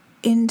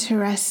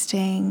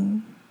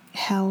interesting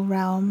hell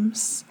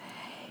realms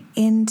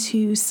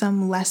into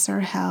some lesser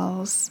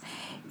hells,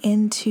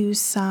 into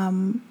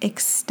some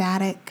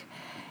ecstatic,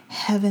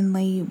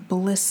 heavenly,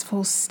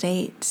 blissful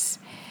states,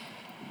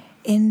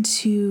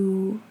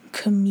 into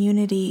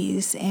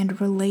communities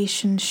and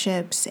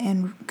relationships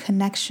and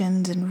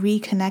connections and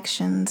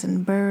reconnections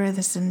and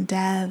births and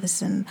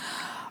deaths and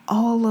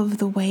all of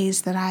the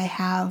ways that I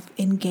have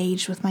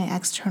engaged with my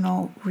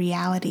external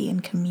reality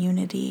and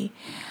community.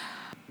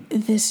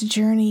 This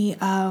journey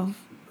of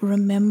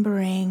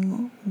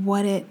remembering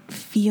what it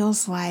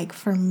feels like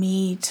for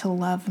me to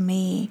love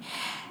me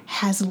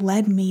has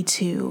led me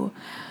to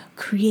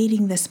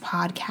creating this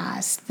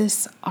podcast,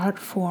 this art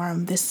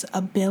form, this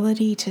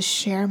ability to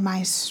share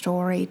my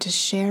story, to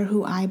share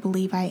who I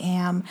believe I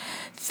am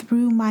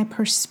through my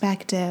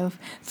perspective,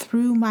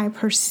 through my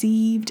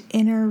perceived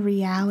inner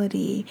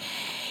reality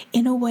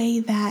in a way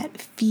that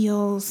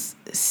feels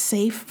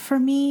safe for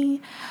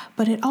me,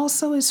 but it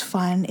also is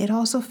fun. It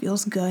also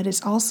feels good.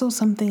 It's also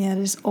something that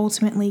is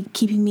ultimately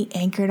keeping me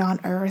anchored on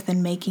earth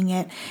and making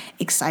it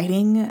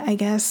exciting, I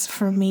guess,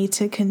 for me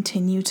to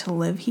continue to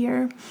live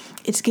here.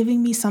 It's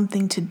giving me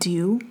something to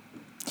do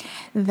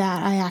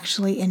that I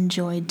actually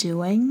enjoy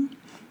doing.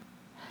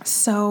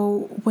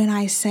 So when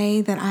I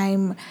say that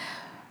I'm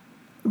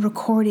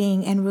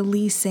recording and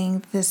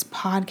releasing this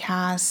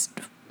podcast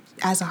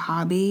as a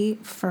hobby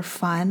for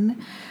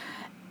fun,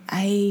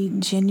 I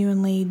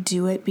genuinely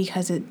do it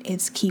because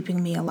it's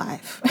keeping me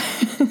alive.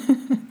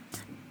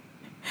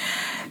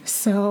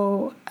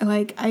 So,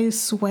 I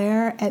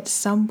swear at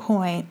some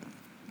point,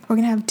 we're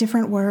going to have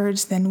different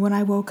words than when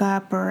I woke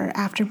up or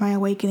after my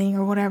awakening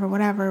or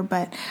whatever.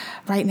 But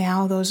right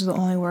now, those are the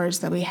only words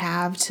that we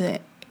have to,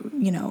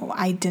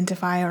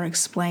 identify or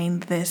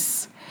explain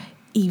this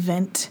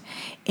event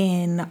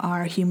in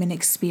our human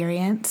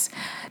experience.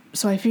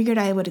 So I figured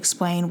I would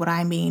explain what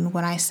I mean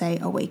when I say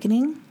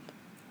awakening.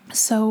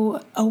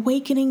 So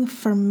awakening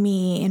for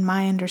me, in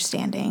my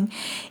understanding,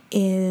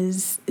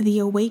 is the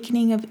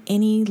awakening of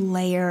any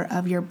layer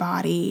of your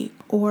body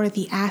or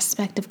the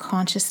aspect of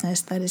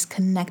consciousness that is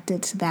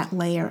connected to that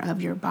layer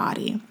of your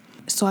body.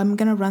 So I'm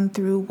going to run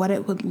through what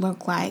it would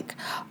look like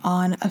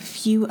on a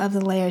few of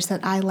the layers that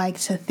I like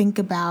to think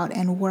about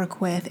and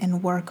work with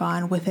and work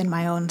on within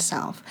my own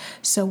self.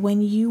 So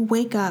when you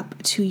wake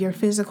up to your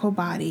physical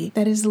body,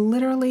 that is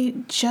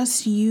literally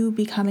just you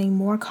becoming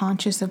more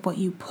conscious of what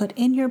you put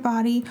in your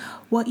body,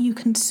 what you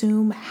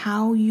consume,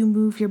 how you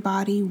move your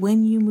body,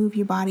 when you move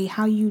your body,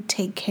 how you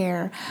take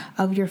care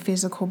of your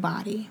physical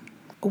body.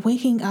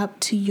 Waking up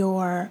to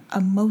your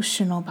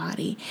emotional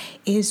body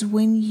is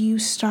when you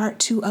start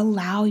to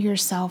allow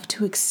yourself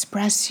to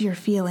express your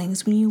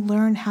feelings, when you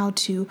learn how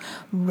to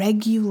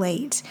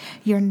regulate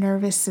your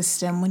nervous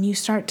system, when you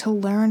start to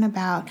learn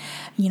about,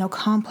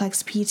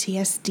 complex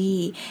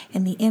PTSD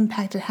and the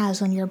impact it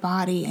has on your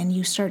body, and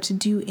you start to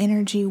do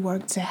energy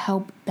work to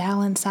help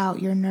balance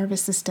out your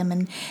nervous system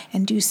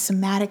and do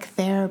somatic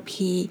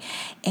therapy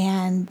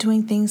and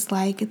doing things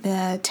like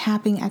the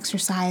tapping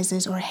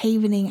exercises or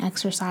havening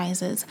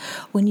exercises,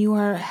 when you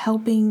are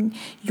helping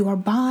your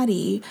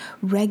body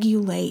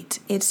regulate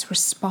its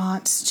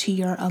response to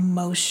your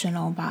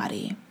emotional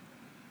body.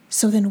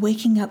 So then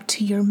waking up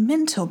to your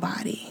mental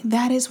body,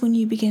 that is when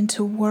you begin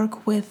to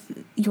work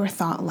with your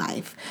thought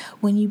life,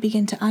 when you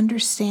begin to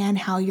understand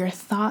how your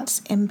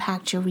thoughts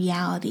impact your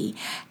reality,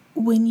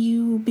 when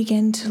you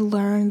begin to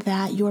learn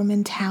that your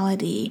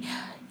mentality,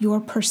 your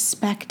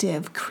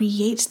perspective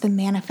creates the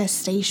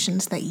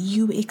manifestations that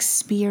you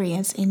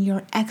experience in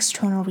your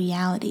external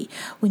reality.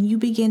 When you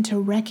begin to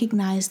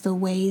recognize the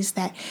ways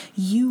that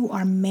you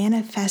are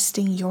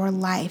manifesting your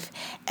life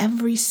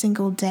every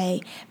single day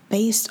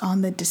based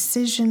on the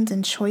decisions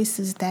and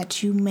choices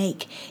that you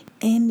make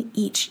in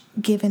each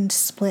given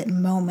split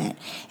moment.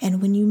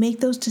 And when you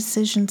make those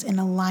decisions in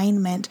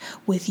alignment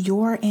with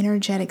your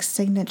energetic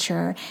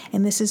signature,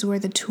 and this is where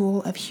the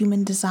tool of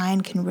human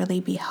design can really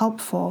be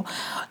helpful,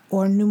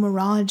 or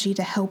numerology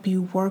to help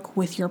you work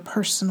with your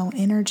personal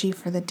energy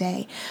for the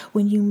day.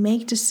 When you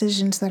make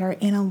decisions that are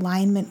in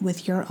alignment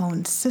with your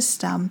own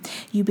system,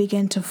 you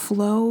begin to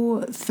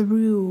flow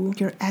through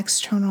your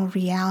external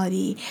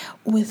reality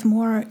with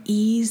more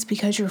ease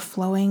because you're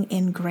flowing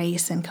in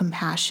grace and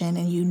compassion,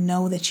 and you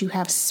know that you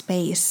have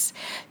space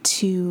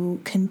to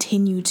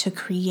continue to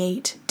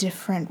create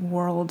different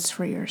worlds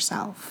for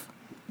yourself.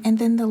 And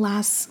then the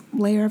last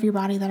layer of your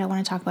body that I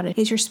want to talk about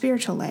is your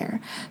spiritual layer.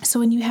 So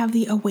when you have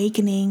the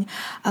awakening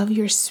of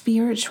your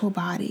spiritual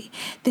body,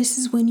 this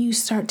is when you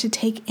start to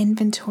take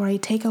inventory,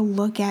 take a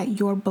look at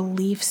your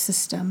belief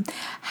system,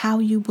 how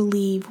you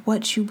believe,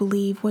 what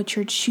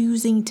you're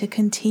choosing to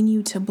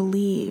continue to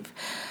believe,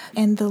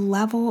 and the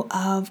level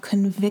of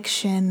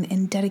conviction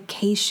and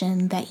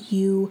dedication that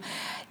you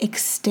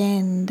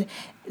extend,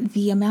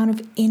 the amount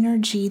of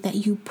energy that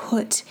you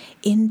put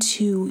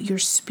into your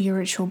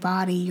spiritual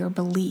body, your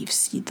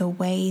beliefs, the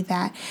way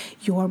that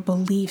your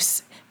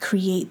beliefs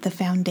create the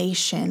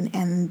foundation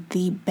and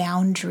the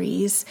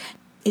boundaries.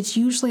 It's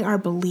usually our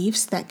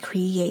beliefs that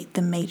create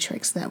the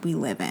matrix that we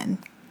live in.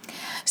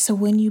 So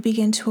when you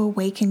begin to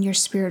awaken your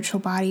spiritual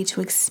body,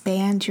 to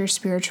expand your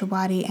spiritual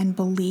body and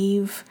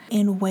believe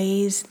in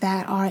ways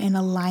that are in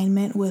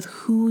alignment with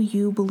who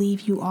you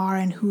believe you are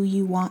and who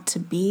you want to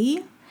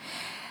be,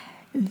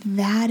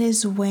 that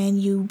is when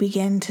you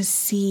begin to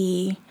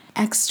see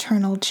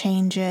external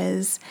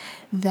changes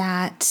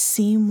that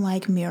seem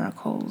like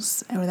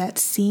miracles or that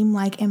seem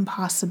like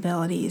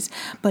impossibilities,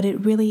 but it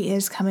really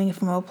is coming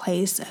from a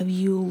place of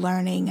you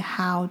learning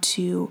how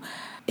to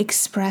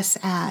express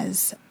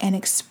as and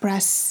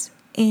express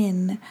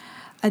in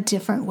a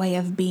different way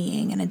of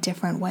being and a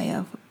different way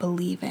of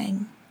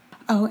believing.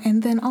 Oh,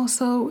 and then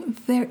also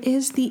there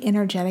is the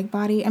energetic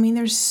body. I mean,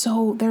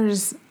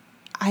 there's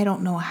I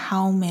don't know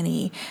how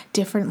many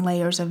different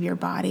layers of your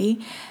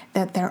body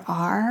that there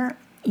are.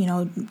 You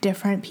know,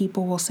 different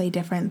people will say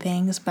different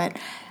things, but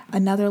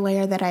another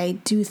layer that I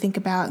do think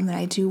about and that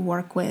I do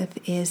work with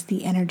is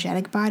the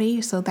energetic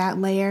body. So that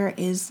layer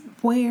is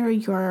where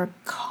your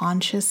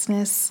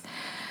consciousness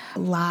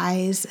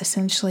lies.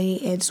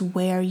 Essentially, it's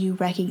where you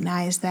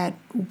recognize that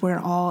we're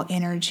all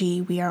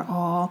energy. We are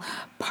all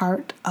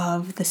part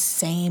of the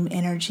same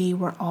energy.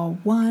 We're all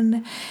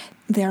one.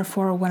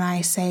 Therefore, when I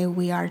say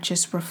we are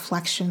just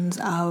reflections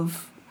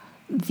of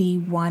the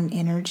one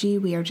energy,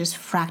 we are just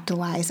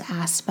fractalized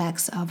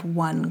aspects of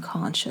one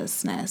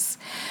consciousness.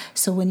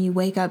 So when you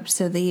wake up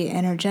to the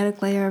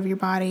energetic layer of your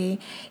body,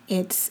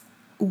 it's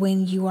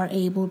when you are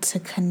able to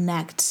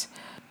connect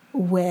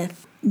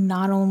with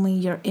not only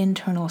your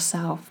internal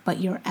self,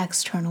 but your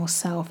external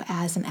self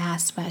as an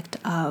aspect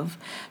of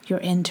your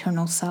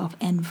internal self,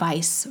 and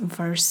vice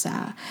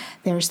versa.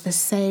 There's the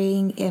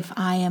saying, if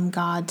I am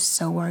God,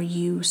 so are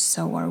you,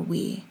 so are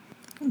we.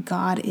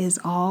 God is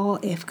all.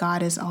 If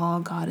God is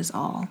all, God is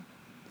all.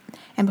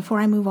 And before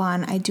I move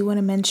on, I do want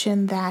to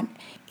mention that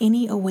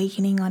any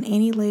awakening on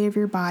any layer of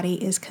your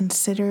body is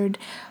considered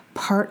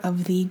part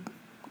of the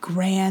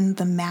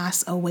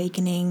mass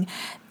awakening,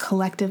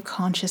 collective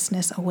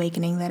consciousness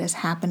awakening that is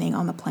happening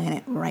on the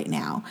planet right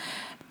now.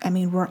 I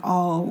mean, we're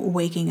all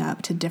waking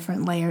up to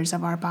different layers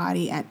of our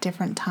body at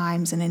different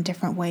times and in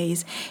different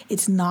ways.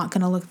 It's not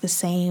going to look the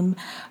same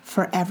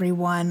for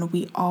everyone.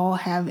 We all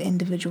have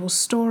individual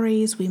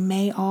stories. We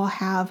may all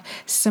have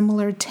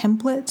similar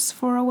templates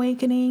for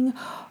awakening,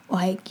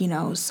 like, you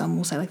know, some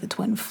will say like the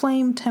twin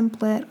flame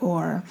template,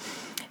 or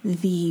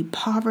the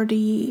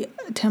poverty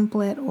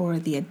template, or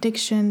the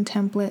addiction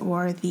template,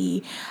 or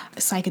the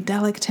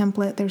psychedelic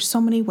template. There's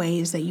so many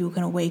ways that you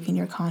can awaken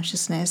your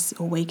consciousness,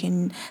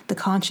 awaken the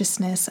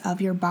consciousness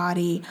of your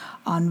body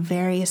on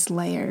various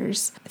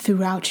layers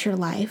throughout your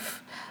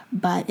life.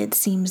 But it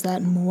seems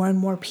that more and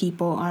more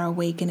people are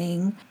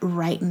awakening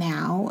right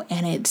now,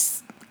 and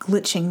it's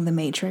glitching the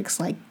matrix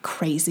like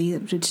crazy,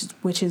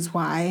 which is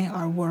why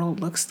our world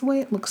looks the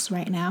way it looks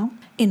right now.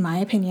 In my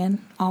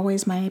opinion,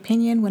 always my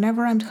opinion.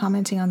 Whenever I'm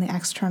commenting on the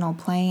external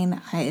plane,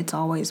 it's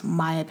always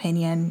my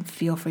opinion.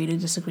 Feel free to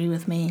disagree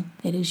with me.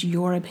 It is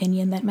your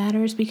opinion that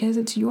matters because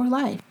it's your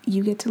life.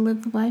 You get to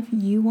live the life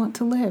you want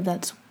to live.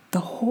 That's the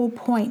whole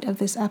point of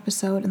this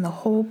episode, and the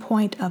whole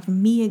point of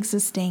me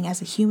existing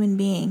as a human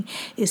being,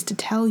 is to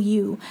tell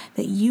you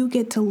that you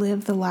get to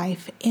live the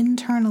life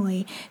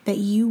internally that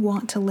you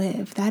want to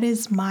live. That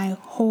is my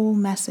whole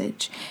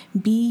message.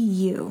 Be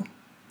you,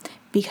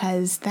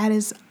 because that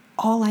is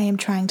all I am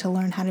trying to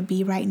learn how to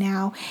be right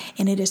now,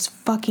 and it is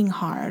fucking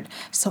hard.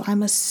 So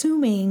I'm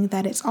assuming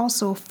that it's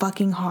also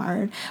fucking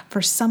hard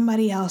for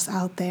somebody else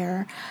out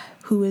there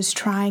who is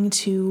trying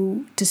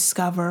to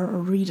discover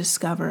or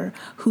rediscover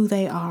who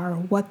they are,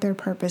 what their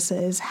purpose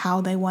is,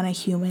 how they want to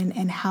human,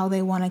 and how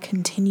they want to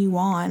continue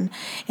on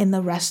in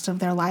the rest of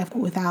their life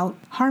without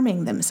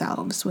harming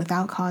themselves,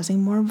 without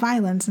causing more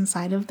violence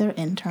inside of their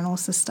internal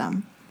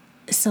system.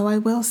 So I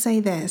will say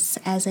this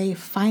as a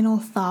final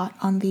thought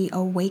on the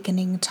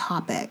awakening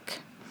topic.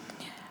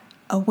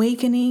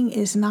 Awakening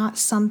is not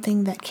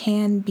something that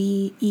can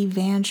be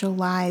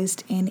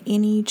evangelized in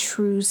any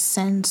true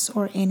sense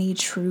or any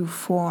true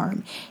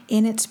form.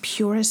 In its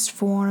purest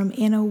form,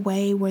 in a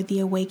way where the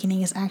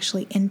awakening is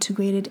actually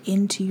integrated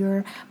into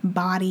your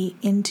body,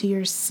 into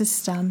your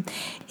system,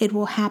 it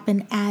will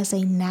happen as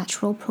a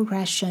natural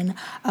progression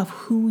of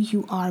who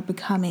you are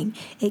becoming.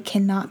 It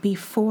cannot be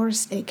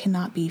forced, it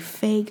cannot be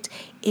faked.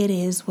 It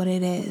is what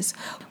it is,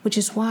 which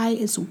is why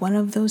it's one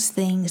of those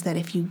things that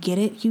if you get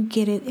it, you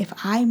get it. If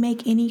I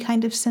make any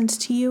kind of sense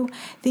to you,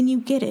 then you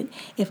get it.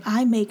 If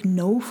I make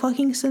no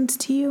fucking sense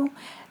to you,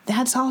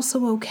 that's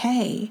also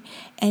okay.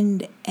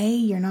 And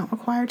you're not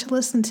required to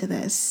listen to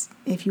this.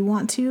 If you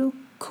want to,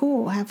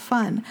 cool, have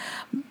fun.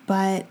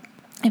 But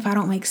if I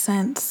don't make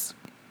sense,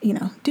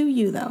 do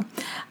you though.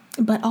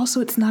 But also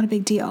it's not a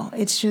big deal.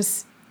 It's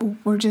just,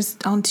 we're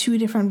just on two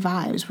different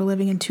vibes. We're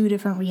living in two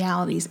different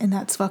realities, and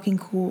that's fucking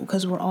cool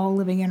because we're all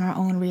living in our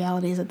own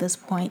realities at this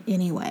point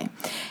anyway.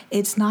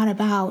 It's not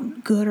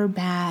about good or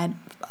bad,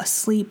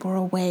 asleep or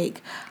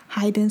awake,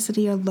 high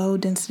density or low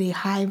density,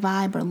 high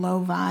vibe or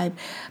low vibe,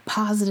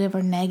 positive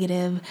or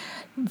negative,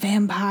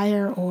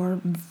 vampire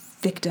or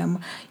victim.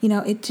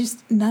 It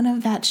just, none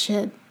of that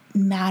shit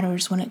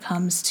matters when it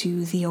comes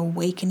to the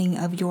awakening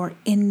of your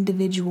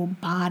individual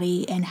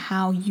body and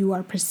how you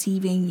are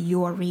perceiving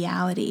your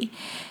reality.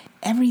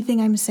 Everything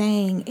I'm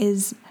saying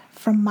is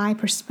from my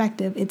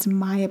perspective. It's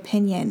my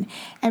opinion.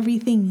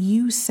 Everything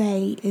you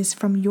say is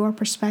from your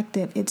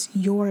perspective. It's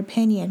your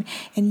opinion,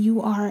 and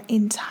you are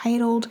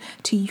entitled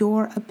to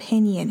your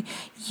opinion.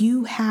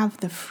 You have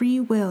the free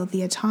will,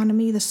 the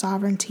autonomy, the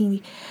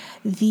sovereignty,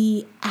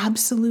 the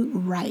absolute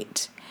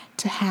right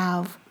to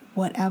have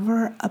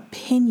whatever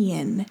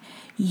opinion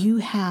you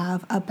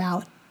have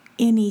about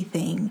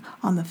anything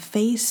on the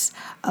face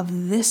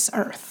of this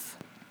earth.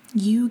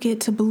 You get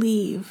to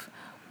believe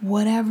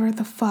whatever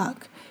the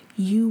fuck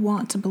you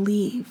want to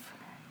believe.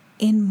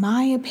 In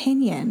my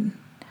opinion,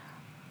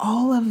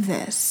 all of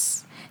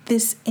this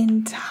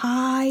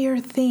entire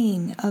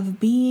thing of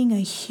being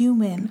a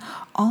human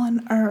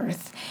on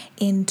earth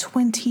in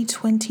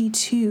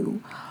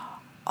 2022,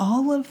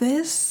 all of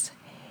this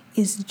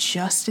is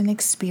just an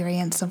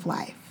experience of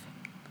life.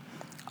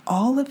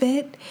 All of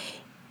it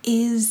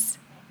is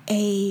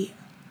a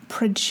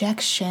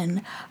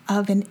projection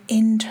of an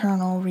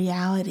internal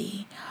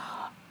reality.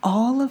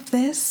 All of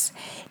this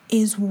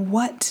is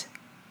what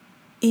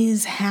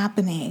is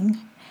happening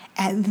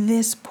at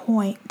this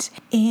point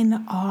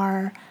in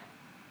our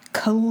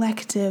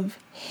collective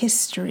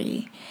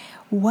history.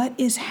 What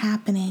is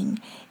happening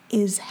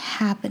is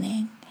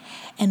happening,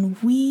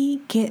 and we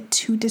get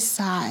to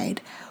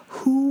decide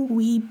who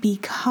we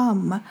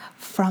become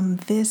from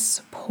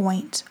this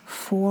point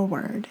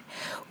forward.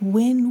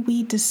 When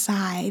we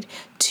decide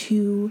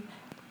to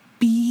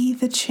be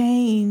the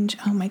change,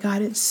 oh my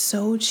God, it's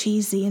so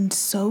cheesy and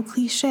so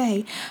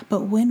cliche,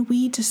 but when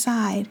we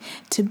decide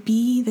to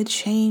be the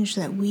change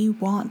that we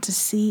want to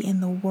see in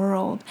the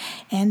world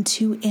and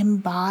to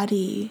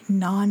embody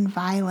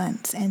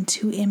nonviolence and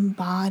to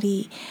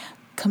embody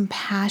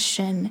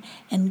compassion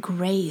and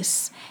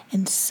grace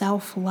and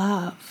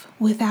self-love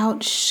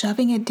without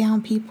shoving it down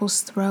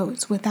people's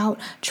throats, without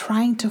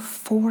trying to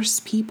force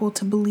people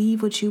to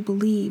believe what you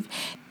believe,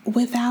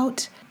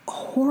 without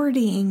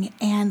hoarding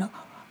and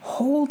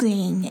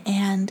holding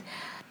and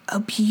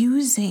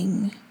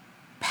abusing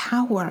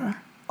power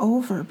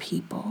over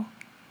people.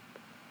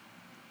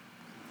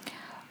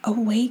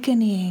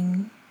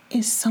 Awakening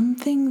is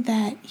something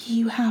that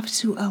you have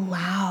to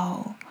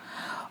allow,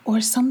 or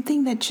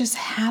something that just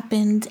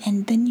happened,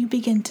 and then you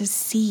begin to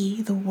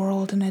see the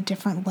world in a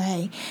different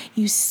way.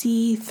 You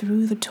see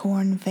through the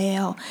torn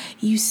veil.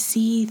 You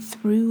see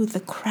through the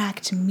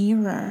cracked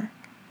mirror.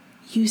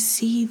 You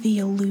see the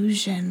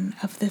illusion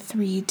of the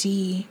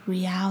 3D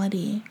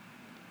reality.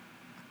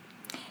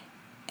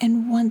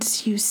 And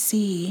once you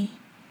see,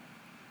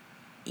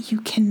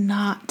 you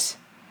cannot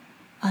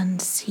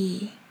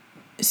unsee.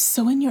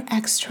 So in your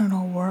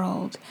external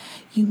world,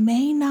 you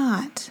may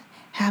not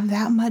have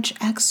that much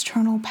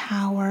external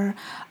power,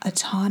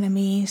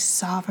 autonomy,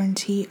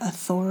 sovereignty,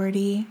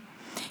 authority.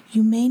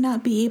 You may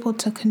not be able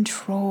to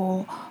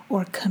control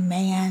or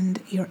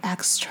command your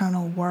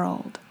external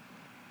world.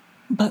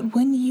 But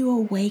when you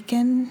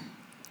awaken,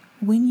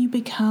 when you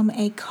become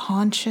a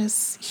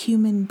conscious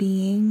human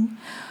being,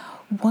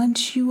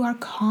 once you are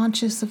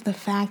conscious of the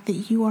fact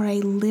that you are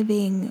a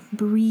living,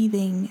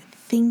 breathing,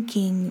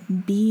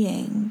 thinking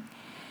being,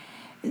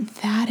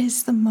 that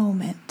is the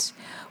moment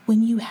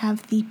when you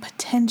have the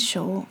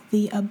potential,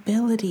 the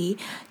ability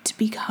to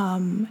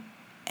become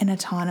an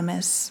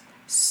autonomous,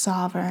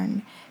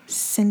 sovereign,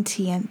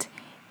 sentient,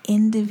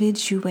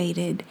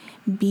 individuated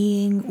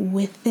being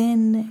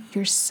within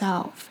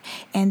yourself.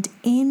 And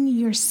in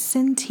your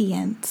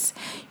sentience,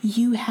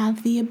 you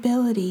have the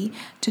ability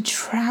to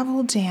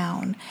travel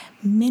down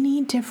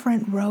many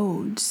different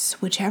roads.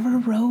 Whichever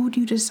road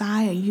you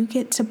desire, you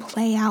get to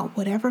play out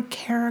whatever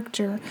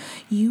character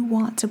you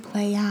want to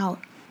play out.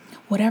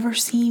 whatever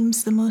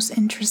seems the most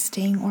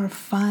interesting or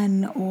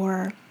fun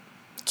or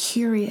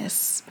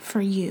curious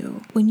for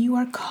you. When you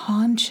are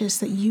conscious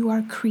that you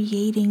are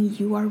creating,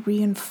 you are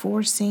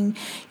reinforcing,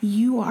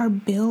 you are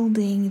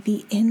building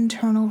the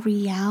internal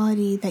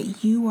reality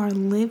that you are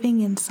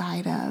living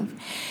inside of,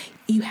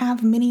 you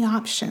have many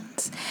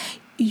options.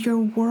 Your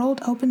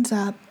world opens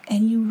up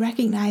and you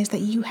recognize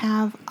that you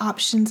have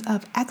options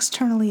of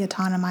externally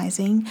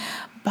autonomizing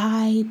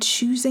by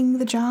choosing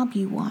the job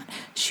you want,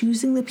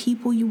 choosing the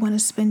people you want to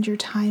spend your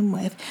time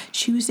with,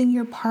 choosing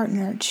your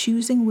partner,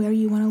 choosing where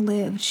you want to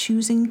live,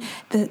 choosing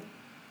the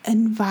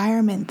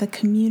environment, the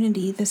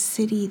community, the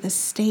city, the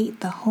state,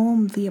 the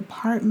home, the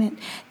apartment,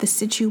 the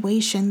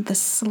situation, the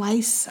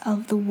slice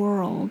of the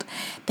world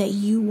that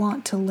you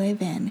want to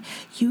live in.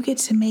 You get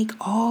to make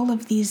all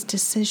of these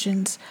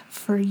decisions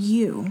for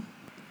you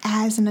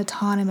as an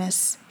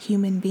autonomous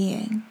human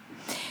being.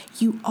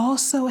 You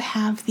also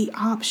have the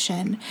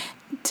option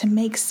to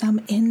make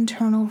some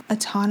internal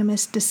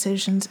autonomous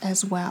decisions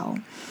as well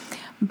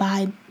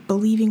by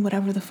believing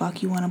whatever the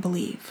fuck you want to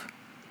believe.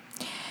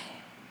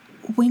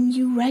 When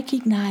you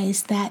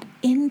recognize that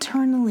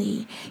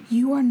internally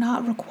you are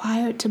not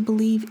required to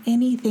believe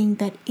anything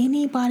that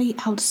anybody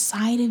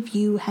outside of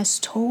you has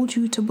told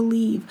you to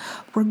believe,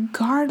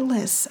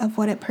 regardless of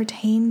what it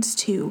pertains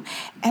to,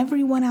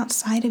 everyone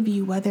outside of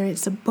you, whether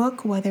it's a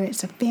book, whether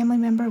it's a family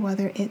member,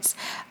 whether it's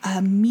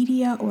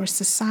media or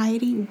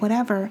society,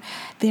 whatever,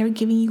 they're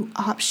giving you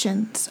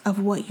options of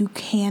what you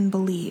can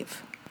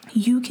believe.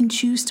 You can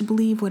choose to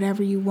believe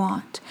whatever you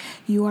want.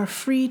 You are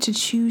free to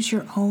choose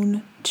your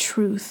own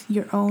truth,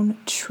 your own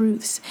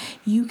truths.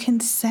 You can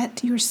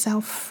set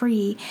yourself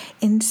free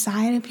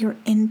inside of your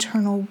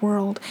internal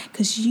world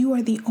because you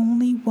are the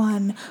only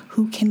one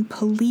who can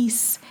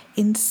police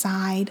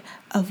inside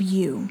of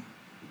you.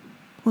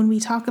 When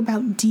we talk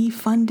about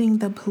defunding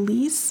the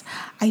police,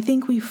 I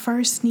think we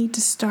first need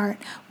to start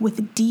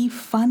with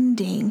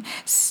defunding.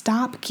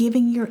 Stop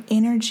giving your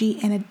energy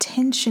and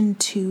attention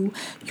to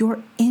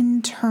your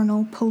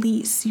internal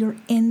police, your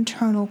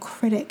internal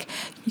critic,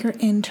 your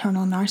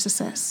internal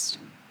narcissist.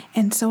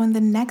 And so in the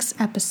next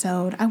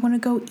episode, I want to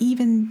go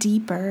even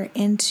deeper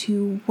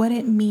into what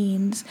it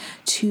means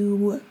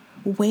to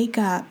wake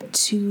up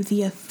to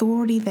the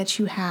authority that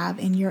you have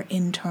in your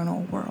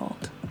internal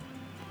world.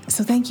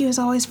 So thank you as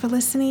always for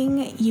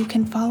listening. You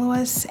can follow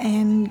us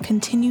and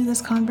continue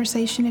this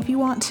conversation if you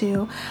want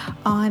to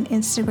on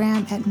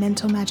Instagram at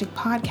Mental Magic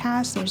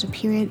Podcast. There's a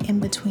period in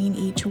between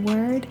each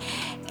word.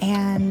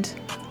 And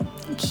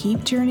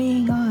keep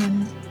journeying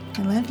on.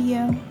 I love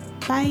you.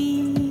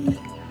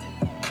 Bye.